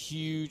has a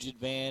huge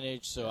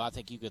advantage, so I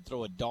think you could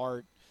throw a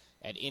dart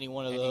at any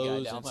one of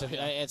those.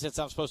 And since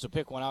I'm supposed to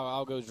pick one,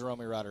 I'll go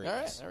Jerome Rodriguez. All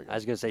right, there we go. I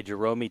was going to say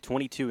Jerome,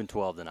 22 and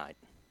 12 tonight.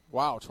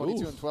 Wow,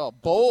 22 and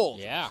 12. Bold.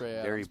 Yeah.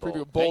 Very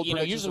bold. bold.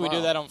 Usually we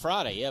do that on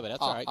Friday, yeah, but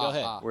that's all right. Go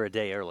ahead. We're a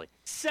day early.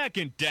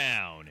 Second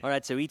down. All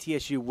right, so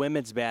ETSU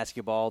women's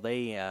basketball,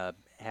 they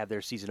have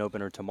their season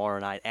opener tomorrow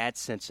night at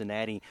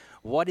Cincinnati.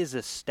 What is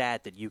a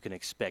stat that you can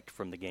expect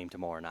from the game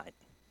tomorrow night?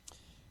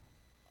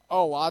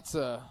 Oh, lots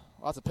of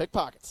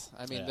pickpockets.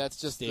 I mean, Yeah, that's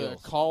just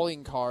steals. the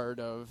calling card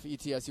of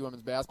ETSU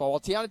women's basketball. Well,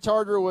 Tiana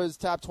Charter was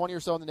top 20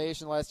 or so in the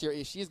nation last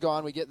year. She's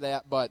gone. We get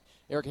that. But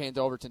Erica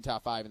Haynes-Overton,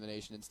 top 5 in the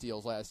nation in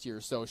steals last year.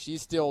 So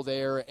she's still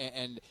there,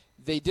 and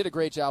they did a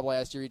great job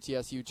last year,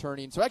 ETSU,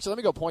 turning. So actually, let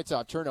me go points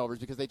off turnovers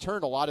because they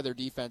turned a lot of their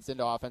defense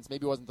into offense.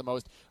 Maybe it wasn't the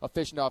most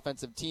efficient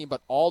offensive team,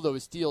 but all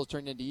those steals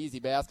turned into easy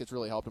baskets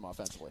really helped them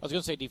offensively. I was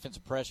going to say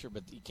defensive pressure,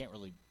 but you can't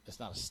really. It's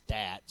not a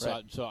stat. So,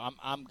 Right.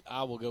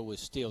 I will go with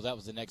steals. That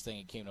was the next thing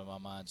that came to my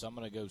mind. So I'm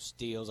going to go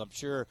steals. I'm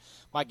sure.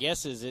 My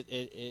guess is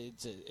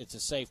it's a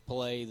safe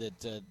play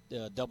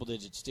that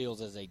double-digit steals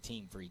as a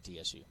team for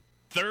ETSU.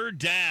 Third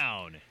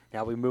down.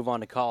 Now we move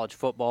on to college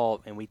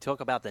football, and we talk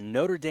about the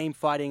Notre Dame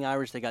Fighting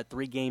Irish. They got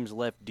 3 games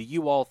left. Do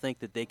you all think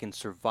that they can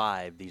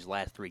survive these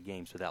last 3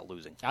 games without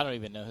losing? I don't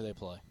even know who they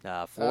play.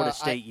 Florida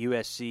State,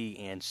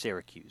 USC, and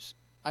Syracuse.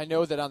 I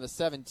know that on the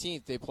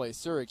 17th they play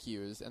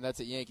Syracuse, and that's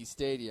at Yankee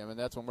Stadium, and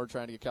that's when we're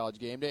trying to get College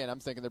Game Day, and I'm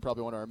thinking they're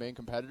probably one of our main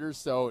competitors.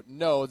 So,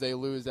 no, they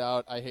lose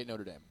out. I hate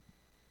Notre Dame.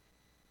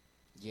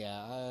 Yeah,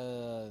 I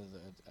don't know.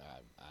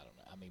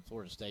 I mean,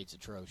 Florida State's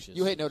atrocious.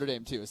 You hate Notre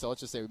Dame, too, so let's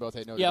just say we both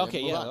hate Notre Dame. Yeah,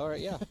 okay, Move yeah, on. all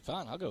right, yeah,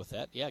 fine. I'll go with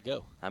that. Yeah,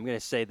 go. I'm going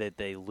to say that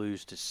they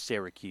lose to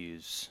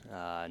Syracuse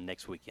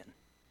next weekend.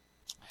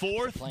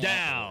 Fourth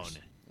down.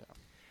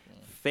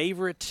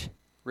 Favorite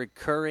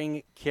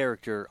recurring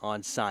character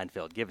on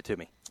Seinfeld? Give it to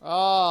me.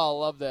 Oh,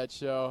 love that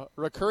show.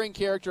 Recurring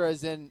character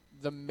as in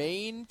the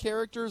main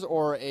characters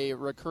or a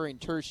recurring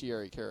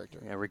tertiary character?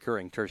 A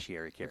recurring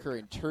tertiary character.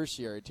 Recurring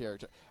tertiary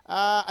character.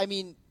 I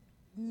mean,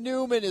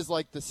 Newman is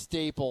like the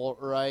staple,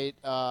 right?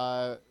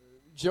 Joe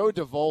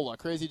Davola,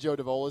 Crazy Joe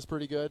Davola is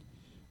pretty good.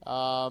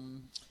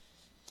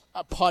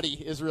 Putty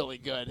is really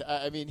good.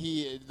 I mean,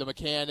 the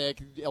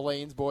mechanic,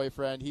 Elaine's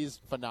boyfriend, he's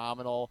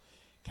phenomenal.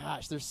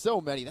 Gosh, there's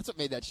so many. That's what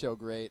made that show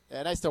great,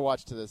 and I still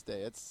watch it to this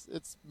day. It's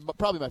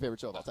probably my favorite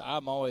show of all time.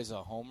 I'm always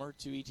a homer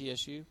to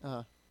ETSU.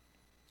 Uh-huh.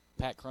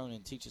 Pat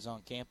Cronin teaches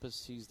on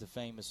campus. He's the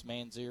famous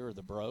Manzier or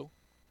the Bro.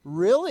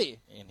 Really?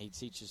 And he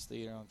teaches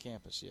theater on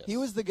campus, yes. He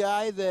was the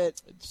guy that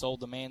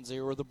sold the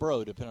Manzier or the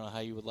Bro, depending on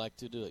how you would like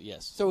to do it,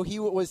 yes. So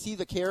was he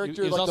the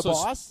character, He was like the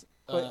also boss?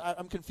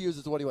 I'm confused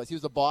as to what he was. He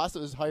was the boss that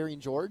was hiring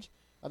George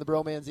on the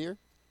Bro Manzier?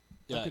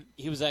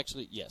 He was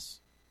actually, yes.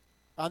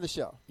 On the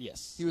show?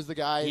 Yes. He was the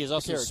guy. He is the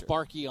also character.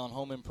 Sparky on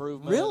Home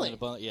Improvement. Really?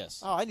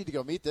 Yes. Oh, I need to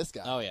go meet this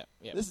guy. Oh, yeah.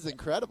 This is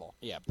incredible.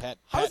 Yeah, Pat.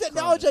 How is that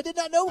Cronin. knowledge I did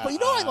not know? But you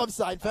know I love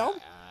Seinfeld.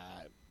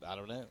 I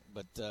don't know,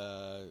 but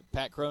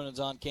Pat Cronin's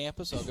on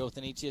campus. I'll go with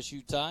an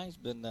ETSU tie. He's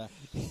been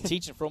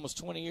teaching for almost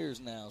 20 years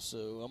now,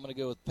 so I'm going to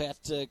go with Pat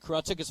Cronin.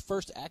 I took his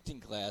first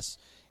acting class,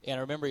 and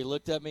I remember he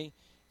looked at me,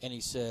 and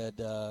he said,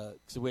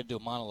 because we had to do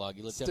a monologue.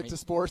 He looked at me. Stick to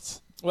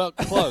sports. Well,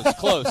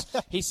 close.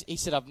 He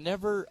said, I've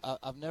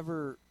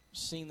never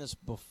seen this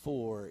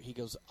before. He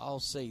goes, I'll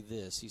say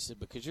this. He said,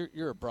 because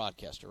you're a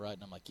broadcaster, right?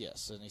 And I'm like,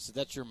 yes. And he said,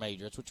 that's your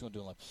major. That's what you want to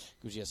do in life.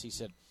 He goes, yes. He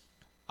said,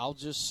 I'll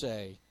just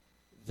say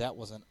that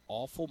was an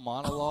awful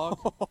monologue,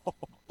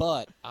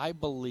 but I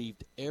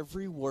believed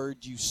every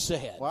word you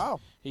said. Wow.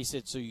 He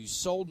said, so you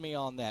sold me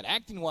on that.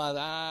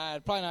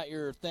 Acting-wise, probably not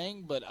your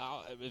thing, but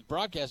as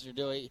broadcaster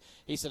doing,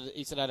 he said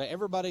out of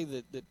everybody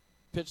that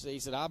pitched it, he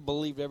said, I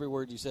believed every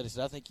word you said. He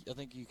said, I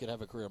think you could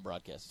have a career in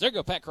broadcast. There you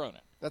go, Pat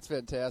Cronin. That's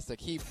fantastic.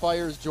 He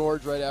fires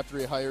George right after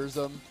he hires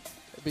him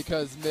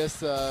because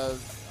Miss,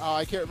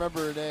 I can't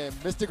remember her name,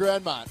 Mr.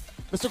 Grandmont.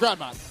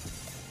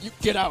 You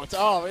get out.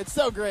 Oh, it's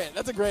so great.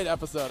 That's a great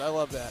episode. I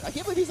love that. I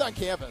can't believe he's on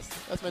campus.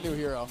 That's my new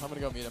hero. I'm going to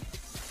go meet him.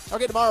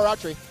 Okay, tomorrow,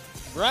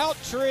 Route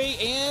Tree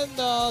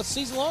and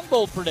season-long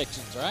bowl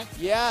predictions, right?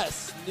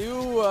 Yes.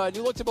 New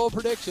look to bowl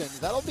predictions.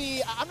 That'll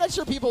be – I'm not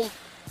sure people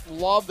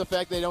love the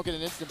fact they don't get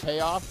an instant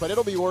payoff, but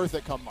it'll be worth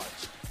it come March.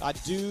 I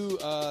do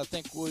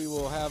think we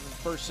will have in the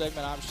first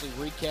segment, obviously,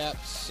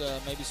 recaps,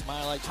 maybe some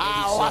highlights.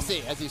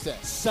 Hiawassee, as you say.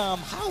 Some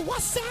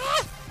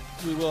Hiawassee.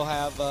 We will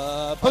have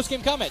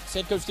post-game comments.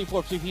 Head coach Steve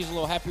Forbes, he's a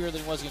little happier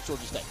than he was against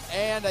Georgia State.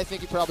 And I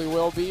think he probably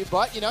will be,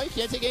 but, you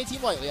can't take any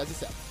team lightly, as I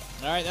said.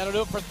 All right, that'll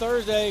do it for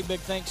Thursday.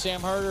 Big thanks,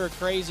 Sam Herder,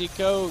 crazy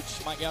coach,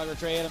 Mike Gallagher,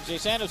 Trey Adams, Jay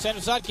Sandos,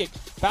 Sandos Sidekick.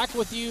 Back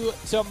with you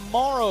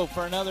tomorrow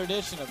for another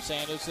edition of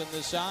Sandos and the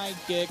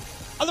Sidekick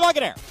on the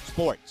Buccaneer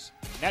Sports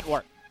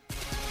Network.